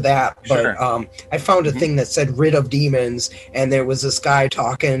to that. But Sure. I found a thing that said rid of demons, and there was this guy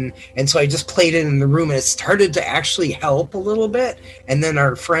talking, and so I just played it in the room, and it started to actually help a little bit. And then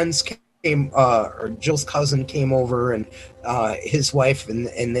our friends came, or Jill's cousin came over, and his wife,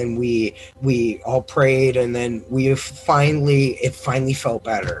 and then we all prayed, and then it finally felt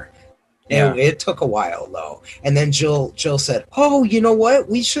better. Yeah. It took a while though, and then Jill said, "Oh, you know what?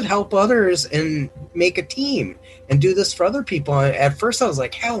 We should help others and make a team and do this for other people." And at first, I was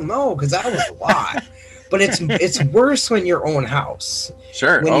like, "Hell no," because that was a lot. But it's worse when your own house.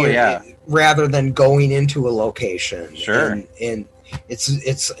 Sure. When Oh you're- yeah. Rather than going into a location. Sure. And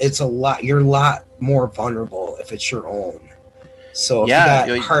it's a lot. You're a lot more vulnerable if it's your own. So if Yeah,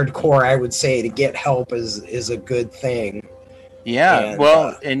 you got hardcore, I would say to get help is a good thing. Yeah. And,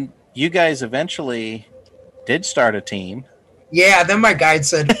 Well, and you guys eventually did start a team. Yeah, then my guide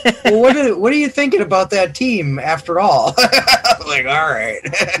said, "Well, what are you thinking about that team after all?" I was like, "All right,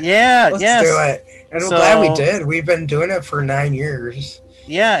 Yeah. let's yes. do it." And I'm glad we did. We've been doing it for 9 years.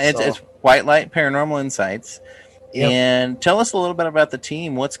 Yeah, it's White Light Paranormal Insights. Yep. And tell us a little bit about the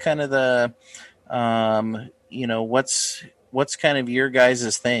team. What's kind of the, what's kind of your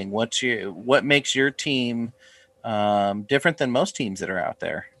guys' thing? What makes your team different than most teams that are out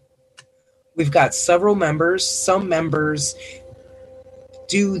there? We've got several members. Some members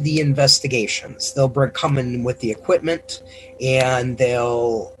do the investigations. They'll come in with the equipment, and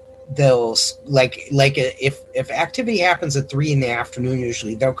they'll like if activity happens at 3 p.m,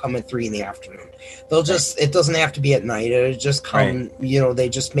 usually they'll come at 3 p.m. They'll just it doesn't have to be at night. It'll just come. Right. They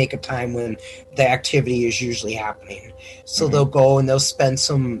just make a time when the activity is usually happening. So they'll go and they'll spend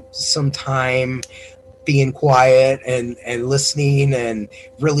some time being quiet and listening and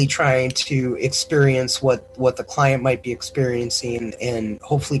really trying to experience what the client might be experiencing, and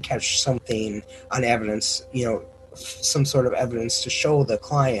hopefully catch something on evidence, some sort of evidence to show the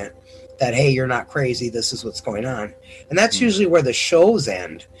client that, hey, you're not crazy, this is what's going on. And that's usually where the shows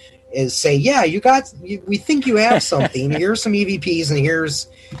end, is say, yeah, we think you have something. Here's some EVPs and here's,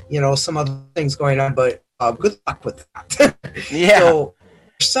 some other things going on, but good luck with that. Yeah. So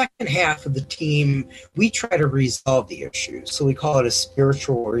second half of the team, we try to resolve the issues. So we call it a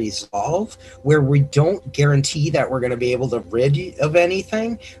spiritual resolve, where we don't guarantee that we're going to be able to rid of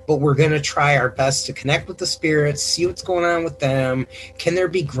anything, but we're going to try our best to connect with the spirits, see what's going on with them. Can there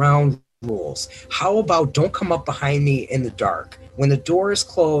be ground rules? How about don't come up behind me in the dark? When the door is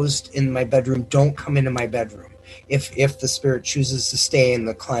closed in my bedroom, don't come into my bedroom. If the spirit chooses to stay and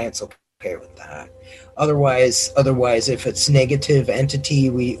the client's okay with that. Otherwise, if it's negative entity,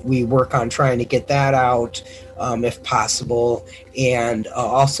 we work on trying to get that out, if possible, and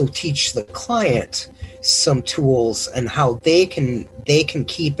also teach the client some tools and how they can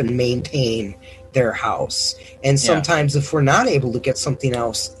keep and maintain their house. And sometimes if we're not able to get something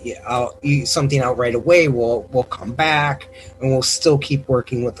out right away, we'll come back and we'll still keep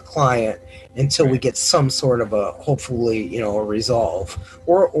working with the client until we get some sort of a, hopefully, a resolve.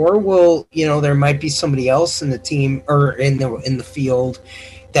 Or we'll, there might be somebody else in the team or in the field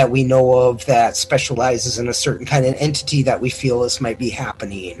that we know of that specializes in a certain kind of entity that we feel this might be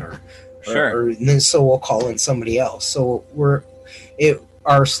happening, and then so we'll call in somebody else. So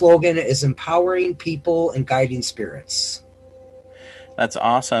our slogan is empowering people and guiding spirits. That's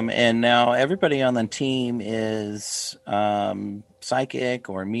awesome. And now everybody on the team is psychic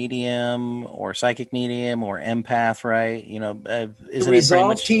or medium or psychic medium or empath, right? The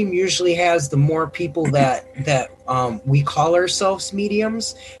Resolve team usually has the more people that we call ourselves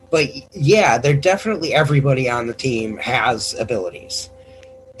mediums. But yeah, they're definitely, everybody on the team has abilities.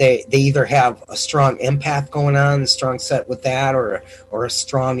 They either have a strong empath going on, a strong set with that, or a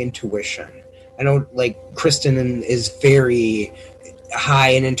strong intuition. I know, like, Kristen is very high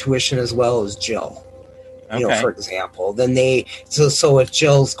in intuition as well as Jill. For example. Then so if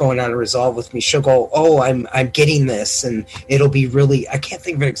Jill's going on a resolve with me, she'll go, "Oh, I'm getting this," and it'll be really. I can't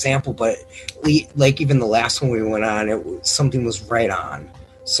think of an example, but like even the last one we went on, something was right on.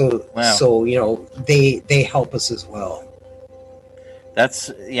 So wow. So they help us as well.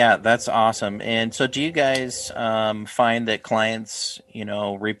 That's awesome. And so, do you guys find that clients,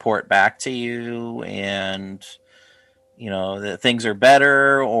 report back to you, and that things are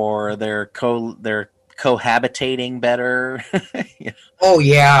better, or they're cohabitating better? Oh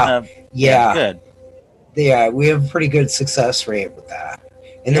yeah, yeah, good. Yeah, we have a pretty good success rate with that,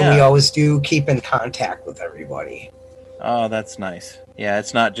 and then we always do keep in contact with everybody. Oh, that's nice. Yeah,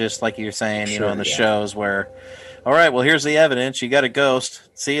 it's not just like you're saying, Sure, in the yeah. shows where, all right, well, here's the evidence. You got a ghost.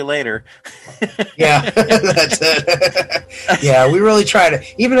 See you later. Yeah, that's it. Yeah, we really try to,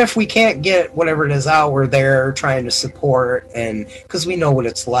 even if we can't get whatever it is out, we're there trying to support, and because we know what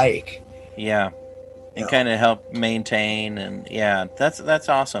it's like. Yeah. And kind of help maintain, and that's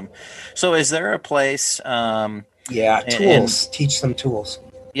awesome. So, is there a place? Tools. Teach them tools.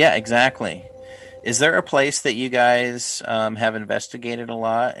 Yeah, exactly. Is there a place that you guys have investigated a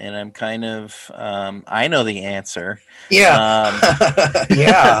lot? And I'm kind of I know the answer. Yeah,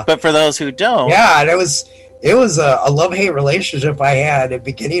 yeah. But for those who don't, and it was a love-hate relationship I had at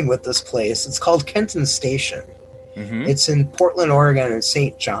beginning with this place. It's called Kenton Station. Mm-hmm. It's in Portland, Oregon, and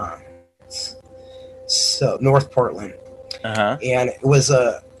St. John. So North Portland, and it was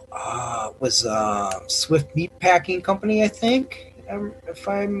a Swift Meat Packing Company, I think.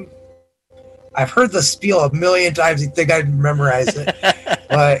 I've heard the spiel a million times. You think I'd memorize it,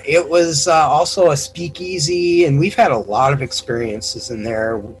 but it was also a speakeasy, and we've had a lot of experiences in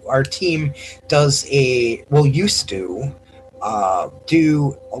there. Our team does used to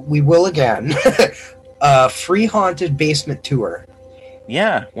we will again a free haunted basement tour.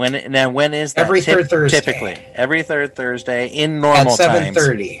 Yeah. When is that? Every third Thursday. Typically, every third Thursday in normal times. At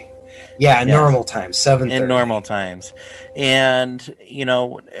 7:30. Yeah, normal times. 7:30. In normal times, and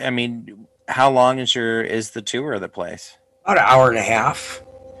how long is the tour of the place? About an hour and a half.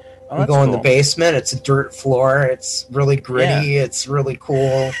 Oh, we go in the basement. It's a dirt floor. It's really gritty. Yeah. It's really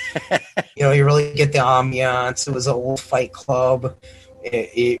cool. You really get the ambiance. It was an old fight club.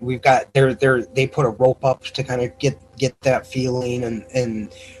 We've got they put a rope up to kind of get that feeling,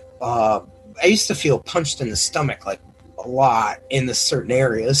 and I used to feel punched in the stomach like a lot in the certain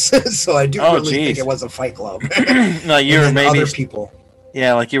areas. So I do think it was a fight club. No, you were maybe other people.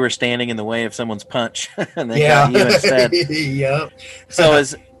 Yeah, like you were standing in the way of someone's punch, and they got you instead. Yep. So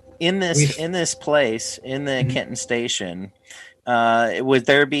is in this place in the Kenton Station, would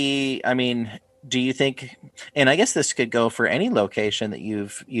there be? Do you think? And I guess this could go for any location that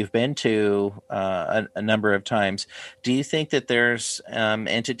you've been to a number of times. Do you think that there's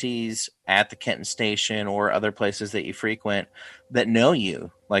entities at the Kenton Station or other places that you frequent that know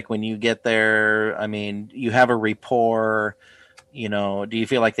you? Like when you get there, you have a rapport. Do you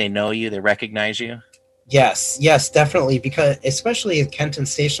feel like they know you? They recognize you? Yes, definitely. Because especially at Kenton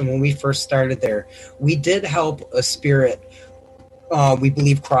Station, when we first started there, we did help a spirit. We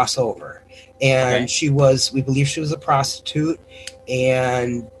believe cross over. And we believe she was a prostitute,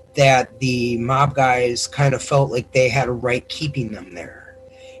 and that the mob guys kind of felt like they had a right keeping them there.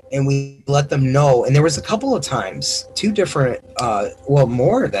 And we let them know. And there was a couple of times, two different,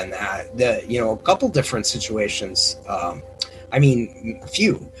 more than that, a couple different situations. A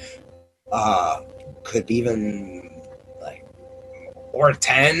few. Could be even or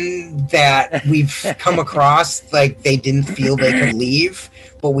 10 that we've come across, like they didn't feel they could leave,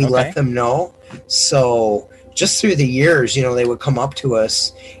 but we let them know. So just through the years, they would come up to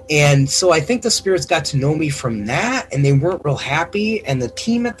us. And so I think the spirits got to know me from that, and they weren't real happy. And the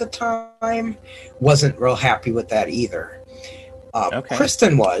team at the time wasn't real happy with that either.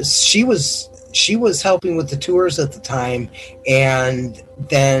 Kristen she was helping with the tours at the time. And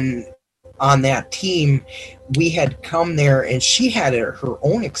then on that team, we had come there, and she had her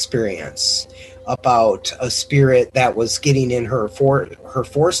own experience about a spirit that was getting in her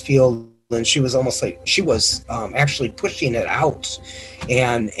force field, and she was almost like she was actually pushing it out,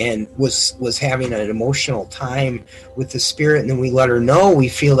 and was having an emotional time with the spirit. And then we let her know we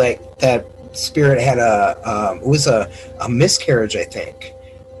feel like that spirit had it was a miscarriage, I think.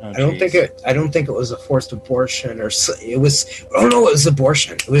 I don't think it was a forced abortion, or it was. Oh no, it was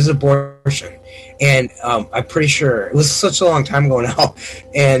abortion. It was abortion, and I'm pretty sure it was such a long time ago now.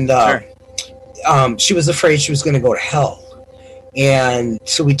 And she was afraid she was going to go to hell, and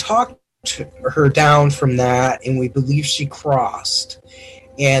so we talked her down from that, and we believe she crossed.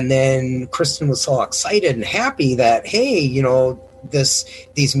 And then Kristen was so excited and happy that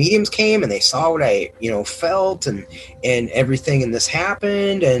these mediums came and they saw what I felt and everything, and this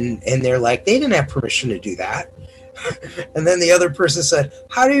happened, and they're like, they didn't have permission to do that. And then the other person said,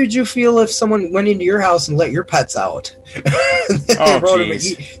 how did you feel if someone went into your house and let your pets out?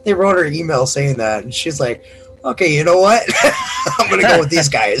 They wrote her email saying that, and she's like, okay, you know what? I'm going to go with these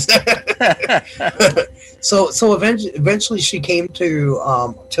guys. So eventually she came to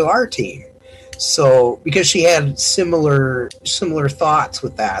our team. So because she had similar thoughts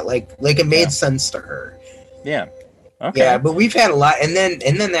with that, like it made sense to her. Yeah. Okay. Yeah, but we've had a lot, and then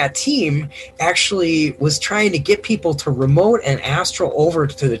that team actually was trying to get people to remote and astral over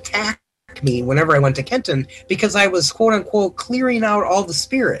to attack me whenever I went to Kenton because I was quote unquote clearing out all the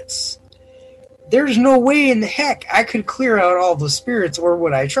spirits. There's no way in the heck I could clear out all the spirits, or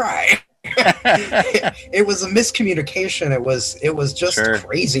would I try? It was a miscommunication. It was just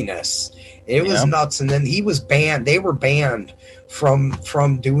craziness. It was nuts. And then he was banned. They were banned from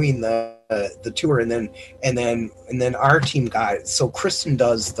doing the tour, and then our team got it. So Kristen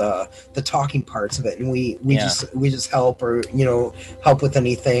does the talking parts of it, and we just help, or help with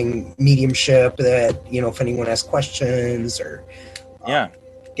anything mediumship that if anyone has questions or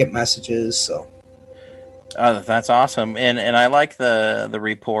get messages. So that's awesome, and I like the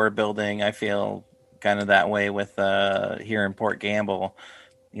rapport building. I feel kind of that way with here in Port Gamble,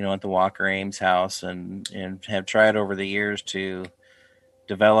 at the Walker Ames house, and have tried over the years to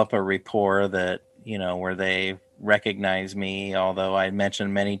develop a rapport that where they recognize me, although I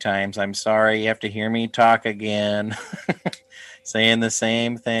mentioned many times, I'm sorry, you have to hear me talk again. Saying the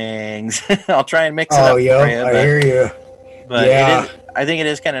same things. I'll try and mix it up for you. I hear you. But I think it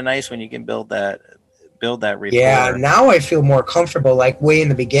is kind of nice when you can build that rapport. Yeah, now I feel more comfortable. Like way in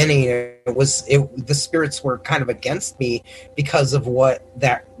the beginning, the spirits were kind of against me because of what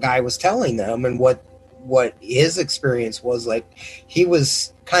that guy was telling them and what his experience was like. He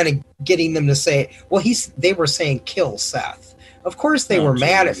was kind of getting them to say, well, they were saying kill Seth. Of course they were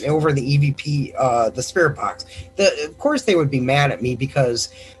mad at me over the EVP, the spirit box. Of course they would be mad at me because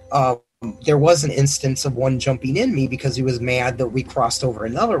there was an instance of one jumping in me because he was mad that we crossed over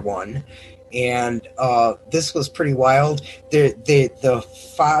another one. And this was pretty wild. The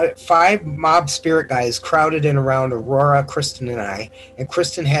five mob spirit guys crowded in around Aurora, Kristen, and I. And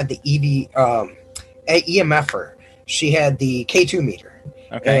Kristen had the EMFer. She had the K2 meter.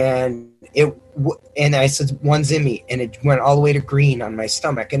 Okay. And I said, one's in me, and it went all the way to green on my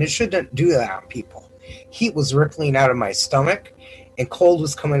stomach. And it shouldn't do that on people. Heat was rippling out of my stomach, and cold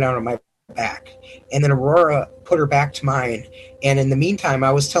was coming out of my back. And then Aurora put her back to mine. And in the meantime,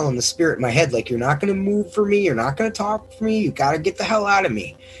 I was telling the spirit in my head, like, you're not going to move for me. You're not going to talk for me. You got to get the hell out of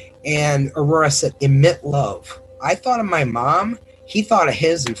me. And Aurora said, emit love. I thought of my mom. He thought of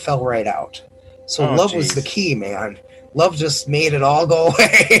his and fell right out. So love was the key, man. Love just made it all go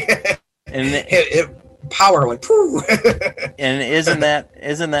away. And power went pooh. And isn't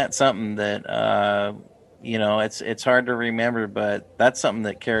that something that it's hard to remember, but that's something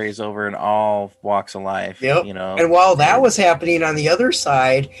that carries over in all walks of life. Yep. And while that was happening on the other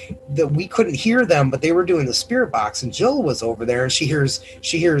side, that we couldn't hear them, but they were doing the spirit box, and Jill was over there, and she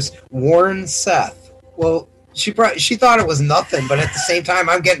hears warn Seth. Well, she thought it was nothing, but at the same time,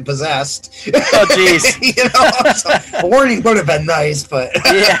 I'm getting possessed. Oh, jeez. So a warning would have been nice, but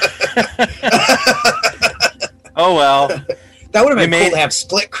yeah. Oh well. That would have been cool to have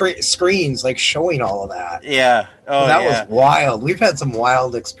split screens, like showing all of that. Yeah. Oh, that was wild. We've had some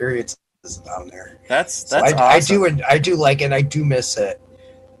wild experiences down there. That's awesome. I do like it. I do miss it.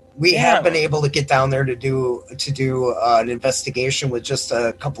 We have been able to get down there to do an investigation with just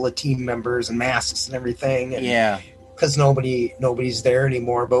a couple of team members and masks and everything. And, because nobody's there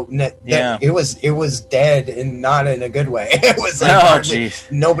anymore. But it was dead, and not in a good way. It was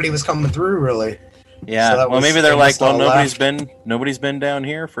like nobody was coming through really. Yeah, so maybe they're like, well, nobody's been down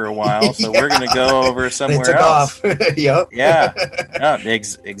here for a while, so we're going to go over somewhere they took else. Off. Yep. Yeah,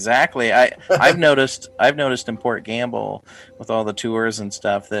 exactly. I've noticed in Port Gamble with all the tours and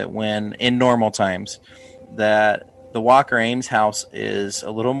stuff that when in normal times that the Walker Ames house is a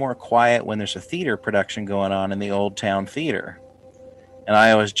little more quiet when there's a theater production going on in the Old Town Theater. And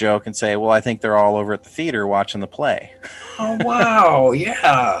I always joke and say, well, I think they're all over at the theater watching the play. Oh wow,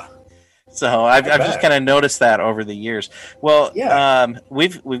 yeah. So I've just kind of noticed that over the years. Well,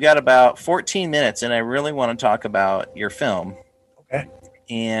 we've got about 14 minutes, and I really want to talk about your film. Okay.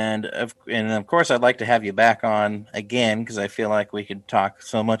 And of course, I'd like to have you back on again because I feel like we could talk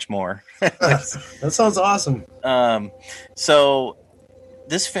so much more. That sounds awesome. So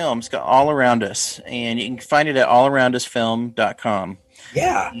this film's got All Around Us, and you can find it at allaroundusfilm.com.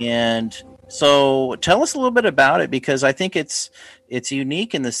 Yeah. And so tell us a little bit about it, because I think it's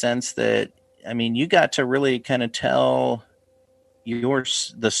unique in the sense that, I mean, you got to really kind of tell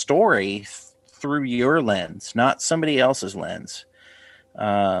the story through your lens, not somebody else's lens.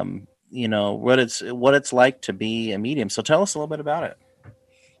 What it's like to be a medium. So tell us a little bit about it.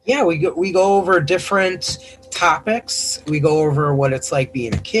 Yeah, we go over different topics. We go over what it's like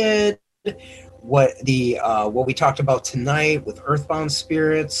being a kid, what we talked about tonight with earthbound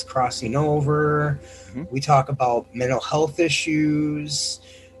spirits crossing over. We talk about mental health issues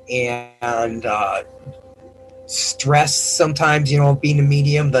and stress sometimes, being a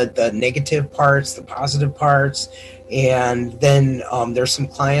medium, the negative parts, the positive parts. And then there's some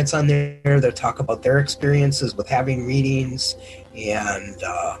clients on there that talk about their experiences with having readings and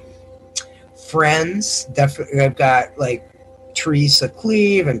friends. Definitely, I've got like Teresa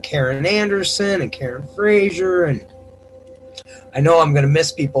Cleve and Karen Anderson and Karen Fraser, and I know I'm going to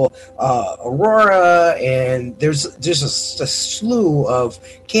miss people, Aurora, and there's just a slew of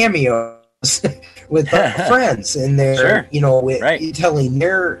cameos with friends in there, Sure. telling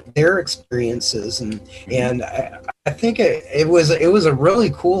their experiences, and I think it was a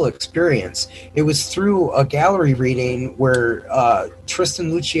really cool experience. It was through a gallery reading where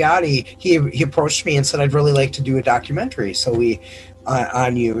Tristan Luciati he approached me and said I'd really like to do a documentary. So we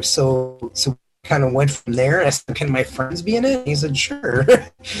on you. So kind of went from there. I said, "Can my friends be in it?" And he said, "Sure."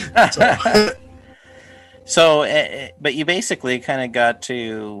 But you basically kind of got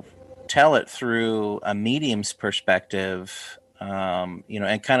to tell it through a medium's perspective,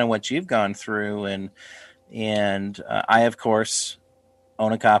 and kind of what you've gone through, and I, of course,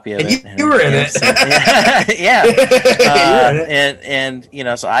 own a copy of it. You were in it. Yeah. You were in it. And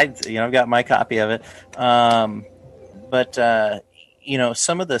so I've got my copy of it. But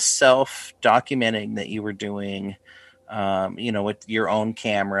some of the self-documenting that you were doing, with your own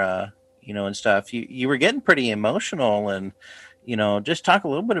camera, and stuff, you were getting pretty emotional, and, just talk a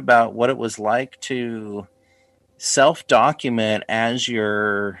little bit about what it was like to self-document as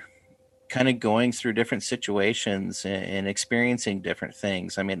you're kind of going through different situations and experiencing different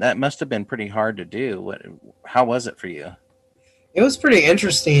things. I mean, that must have been pretty hard to do. How was it for you? It was pretty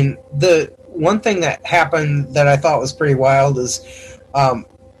interesting. The one thing that happened that I thought was pretty wild is I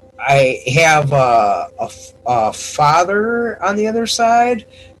have a father on the other side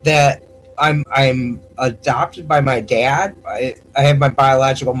that I'm adopted by my dad. I have my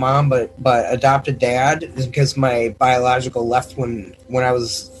biological mom, but adopted dad is because my biological left when I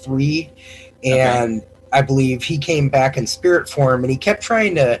was 3, and I believe he came back in spirit form, and he kept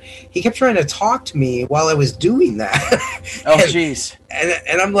trying to talk to me while I was doing that. Oh, jeez.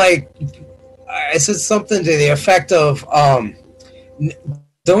 and I'm like, I said something to the effect of,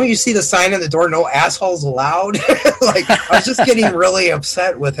 "Don't you see the sign on the door? No assholes allowed." Like, I was just getting really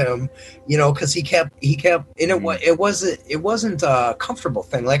upset with him, because he kept, and it wasn't a comfortable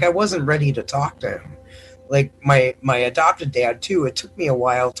thing. Like, I wasn't ready to talk to him. Like my adopted dad too. It took me a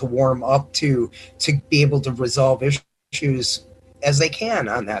while to warm up to be able to resolve issues as they can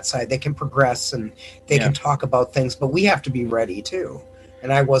on that side. They can progress and they can talk about things, but we have to be ready too.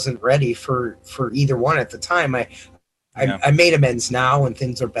 And I wasn't ready for either one at the time. I made amends now and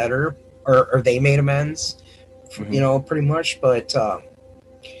things are better, or they made amends, pretty much. But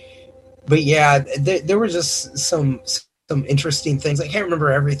yeah, there were just some interesting things. I can't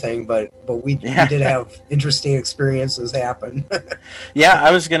remember everything, but we did have interesting experiences happen. Yeah,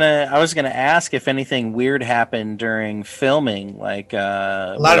 I was gonna ask if anything weird happened during filming, like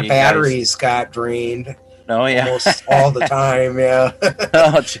a lot of batteries got drained. Oh yeah, almost all the time. Yeah.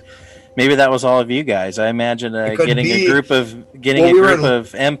 Maybe that was all of you guys. I imagine getting a group of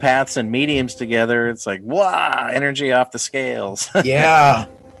empaths and mediums together. It's like, wow, energy off the scales. Yeah.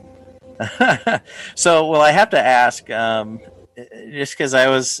 So, I have to ask, just because I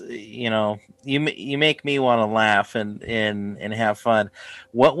was, you make me want to laugh and have fun.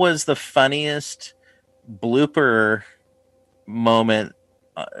 What was the funniest blooper moment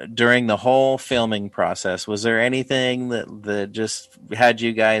during the whole filming process? Was there anything that just had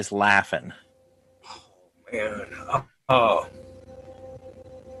you guys laughing? Oh, man. Oh.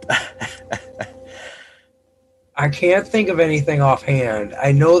 I can't think of anything offhand.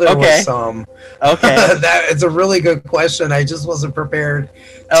 I know there was some. Okay. It's a really good question. I just wasn't prepared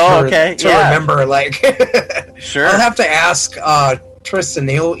to remember. Like, sure. I'll have to ask Tristan.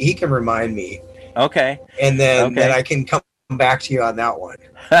 He can remind me. Okay. And then I can come back to you on that one.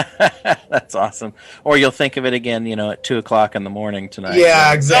 That's awesome. Or you'll think of it again, at 2:00 in the morning tonight.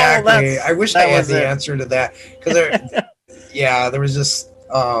 Yeah, exactly. I wish I had the answer to that, because there was just.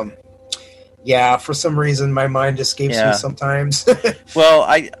 For some reason my mind escapes me sometimes. Well,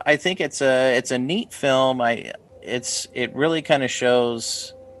 I think it's a neat film. It really kind of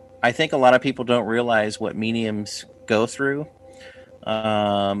shows. I think a lot of people don't realize what mediums go through.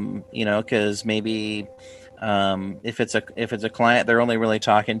 Because maybe if it's a client, they're only really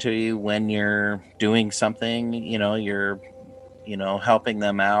talking to you when you're doing something. You're helping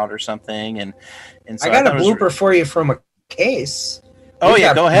them out or something. And so I got a thought it was blooper for you from a case. Oh, We yeah,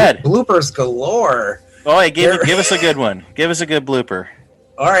 got go ahead. Bloopers galore. Oh, hey, give us a good one. Give us a good blooper.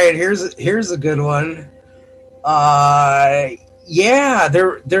 All right, here's a good one.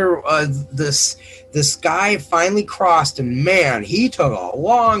 This guy finally crossed, and man, he took a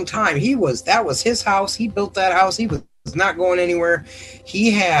long time. That was his house. He built that house. He was not going anywhere.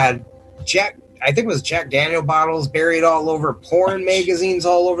 He had Jack Daniel bottles buried all over, porn magazines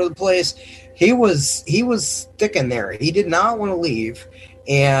all over the place. He was sticking there. He did not want to leave,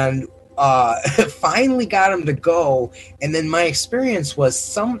 and finally got him to go. And then my experience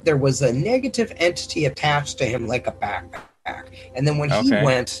was there was a negative entity attached to him, like a backpack. And then when he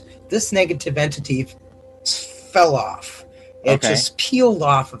went, this negative entity fell off. It just peeled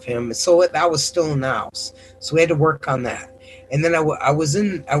off of him. So that was still in the house. So we had to work on that. And then I was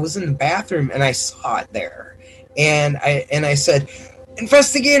in the bathroom, and I saw it there. And I said,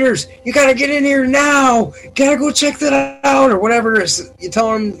 investigators, you gotta get in here now. Gotta go check that out, or whatever. You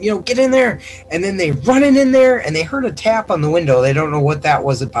tell them, get in there. And then they running in there, and they heard a tap on the window. They don't know what that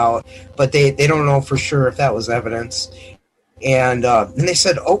was about, but they don't know for sure if that was evidence. And they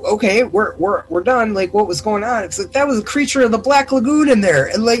said, "Oh, okay, we're done." Like, what was going on? It's like, that was a creature of the Black Lagoon in there,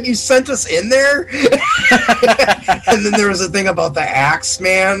 and like, you sent us in there. And then there was a thing about the axe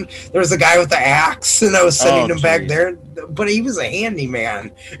man. There was a guy with the axe, and I was sending him back there, but he was a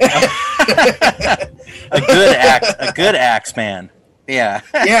handyman. a good axe man. Yeah.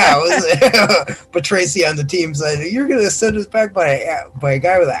 Yeah. It was, but Tracy on the team said, "You're going to send us back by a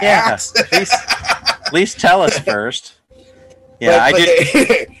guy with an axe." At least tell us first. Yeah,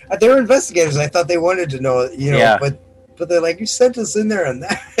 but they were investigators. I thought they wanted to know, but they're like, you sent us in there on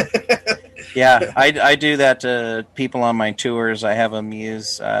that. Yeah, I do that to people on my tours. I have them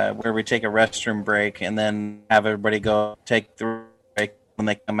use where we take a restroom break and then have everybody go take the break when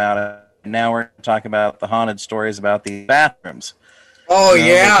they come out. Now we're talking about the haunted stories about the bathrooms. Oh,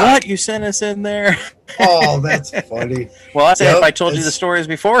 yeah. Like, what? You sent us in there? Oh, that's funny. Well, I said if I told you the stories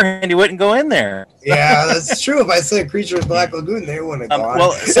beforehand, you wouldn't go in there. Yeah, that's true. If I said Creature of Black Lagoon, they wouldn't have gone.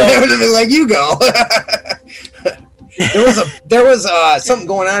 Well, so, they would have been like, you go. There was something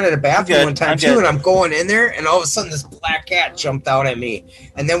going on in a bathroom one time, too, and I'm going in there, and all of a sudden this black cat jumped out at me.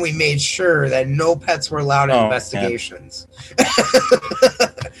 And then we made sure that no pets were allowed in investigations.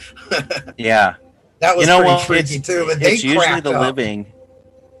 Yeah. That was pretty freaky, too. But it's usually the living.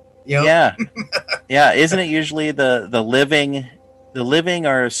 Yep. Yeah. Yeah. Isn't it usually the living? The living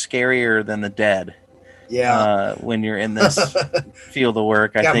are scarier than the dead. Yeah. When you're in this field of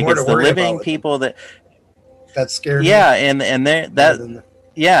work, I think it's the living people that scare. Yeah, and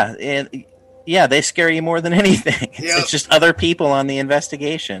they scare you more than anything. It's just other people on the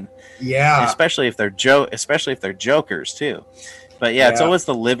investigation. Yeah. Especially if they're jokers too. But it's always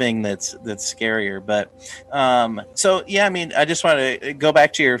the living that's scarier. But I just want to go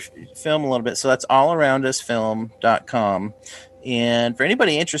back to your film a little bit. So that's allaroundusfilm.com. And for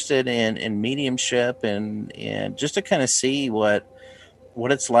anybody interested in mediumship and just to kind of see what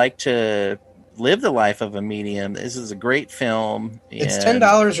it's like to live the life of a medium, this is a great film. It's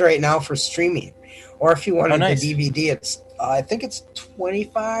 $10 right now for streaming. Or if you want the DVD, it's I think it's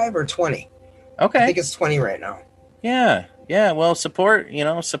 $25 or $20. Okay. I think it's $20 right now. Yeah. Yeah, well, support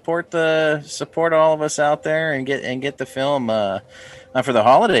all of us out there and get the film for the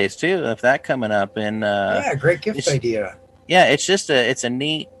holidays too, if that coming up. And great gift idea. Yeah, it's just it's a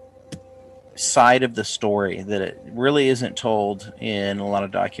neat side of the story that it really isn't told in a lot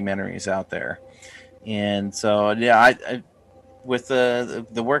of documentaries out there. And so I with the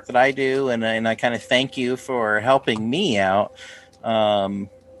work that I do, and I kind of thank you for helping me out. And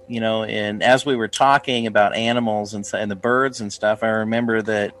as we were talking about animals and the birds and stuff, I remember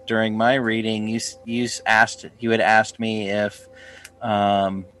that during my reading, you had asked me if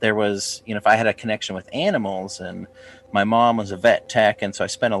there was, if I had a connection with animals, and my mom was a vet tech, and so I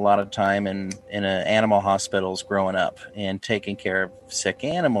spent a lot of time in animal hospitals growing up and taking care of sick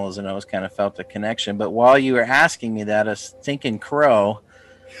animals, and I always kind of felt a connection. But while you were asking me that, a stinking crow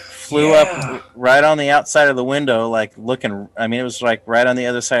flew up right on the outside of the window, like looking. I mean, it was like right on the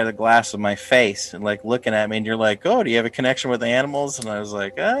other side of the glass of my face, and like looking at me. And you're like, "Oh, do you have a connection with animals?" And I was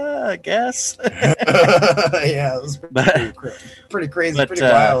like, I guess. Yeah, it was pretty crazy, pretty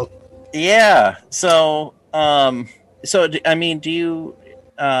wild. Yeah. So, do you?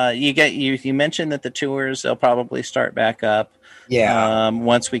 You mentioned that the tours, they'll probably start back up. Yeah.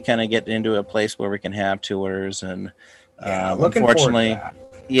 Once we kind of get into a place where we can have tours, and looking unfortunately. Forward to that.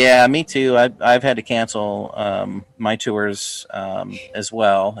 Yeah, me too. I've had to cancel my tours as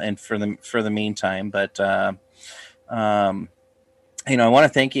well, and for the meantime. But I want to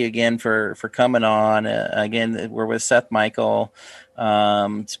thank you again for coming on. Again, we're with Seth Michael,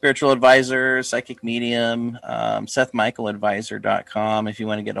 spiritual advisor, psychic medium, SethMichaeladvisor.com if you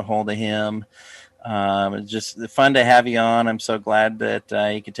want to get a hold of him. It's just fun to have you on. I'm so glad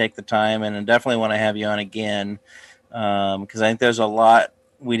that you could take the time, and I definitely want to have you on again because I think there's a lot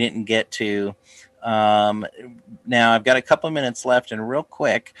we didn't get to. Now I've got a couple of minutes left, and real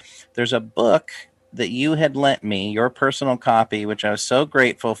quick, there's a book that you had lent me, your personal copy, which I was so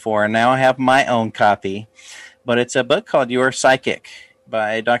grateful for, and now I have my own copy. But it's a book called Your Psychic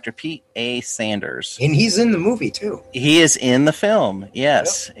by Dr. Pete A. Sanders. And he's in the movie, too. He is in the film,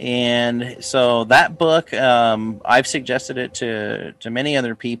 yes. Yep. And so that book, I've suggested it to many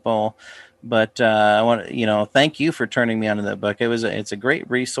other people, but I want to, thank you for turning me onto that book. It's a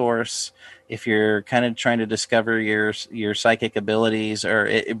great resource if you're kind of trying to discover your psychic abilities, or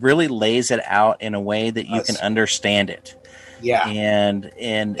it really lays it out in a way that you can understand it. Yeah.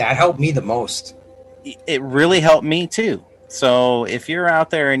 And that helped me the most. It really helped me too. So if you're out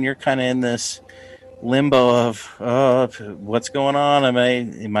there and you're kind of in this limbo of, what's going on? Am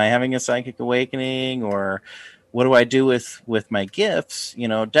I having a psychic awakening, or what do I do with my gifts?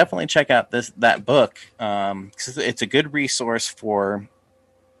 Definitely check out that book. 'Cause it's a good resource for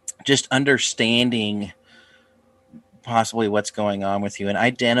just understanding possibly what's going on with you and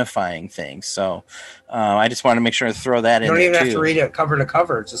identifying things. So I just want to make sure to throw that in. You don't even have to read it cover to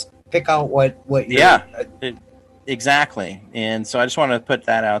cover. Just pick out what you're... Exactly. And so I just want to put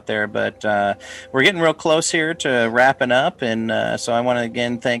that out there. But we're getting real close here to wrapping up. And so I want to,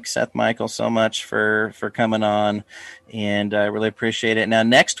 again, thank Seth Michael so much for coming on. And I really appreciate it. Now,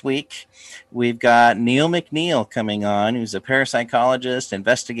 next week, we've got Neil McNeil coming on, who's a parapsychologist,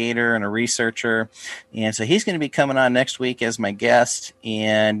 investigator, and a researcher. And so he's going to be coming on next week as my guest.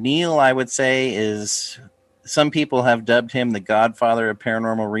 And Neil, I would say, is... Some people have dubbed him the godfather of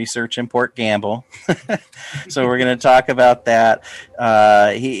paranormal research in Port Gamble. So we're going to talk about that.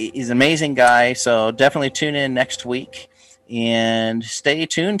 He's an amazing guy, so definitely tune in next week. And stay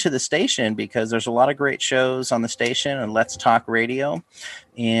tuned to the station because there's a lot of great shows on the station on Let's Talk Radio.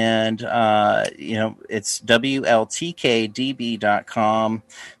 And, it's WLTKDB.com.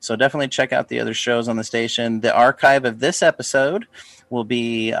 So definitely check out the other shows on the station. The archive of this episode will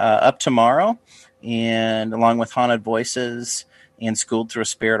be up tomorrow, and along with Haunted Voices and Schooled Through a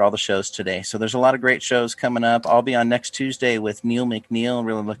Spirit, all the shows today. So there's a lot of great shows coming up. I'll be on next Tuesday with Neil McNeil.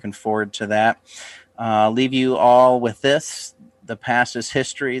 Really looking forward to that. Leave you all with this. The past is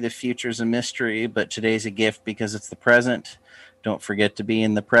history, the future is a mystery, but today's a gift because it's the present. Don't forget to be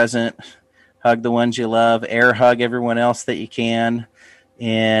in the present. Hug the ones you love. Air hug everyone else that you can.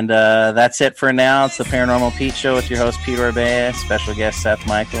 And that's it for now. It's the Paranormal Pete Show with your host, Pete Orbea, special guest Seth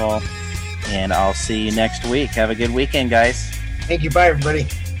Michael. And I'll see you next week. Have a good weekend, guys. Thank you. Bye, everybody.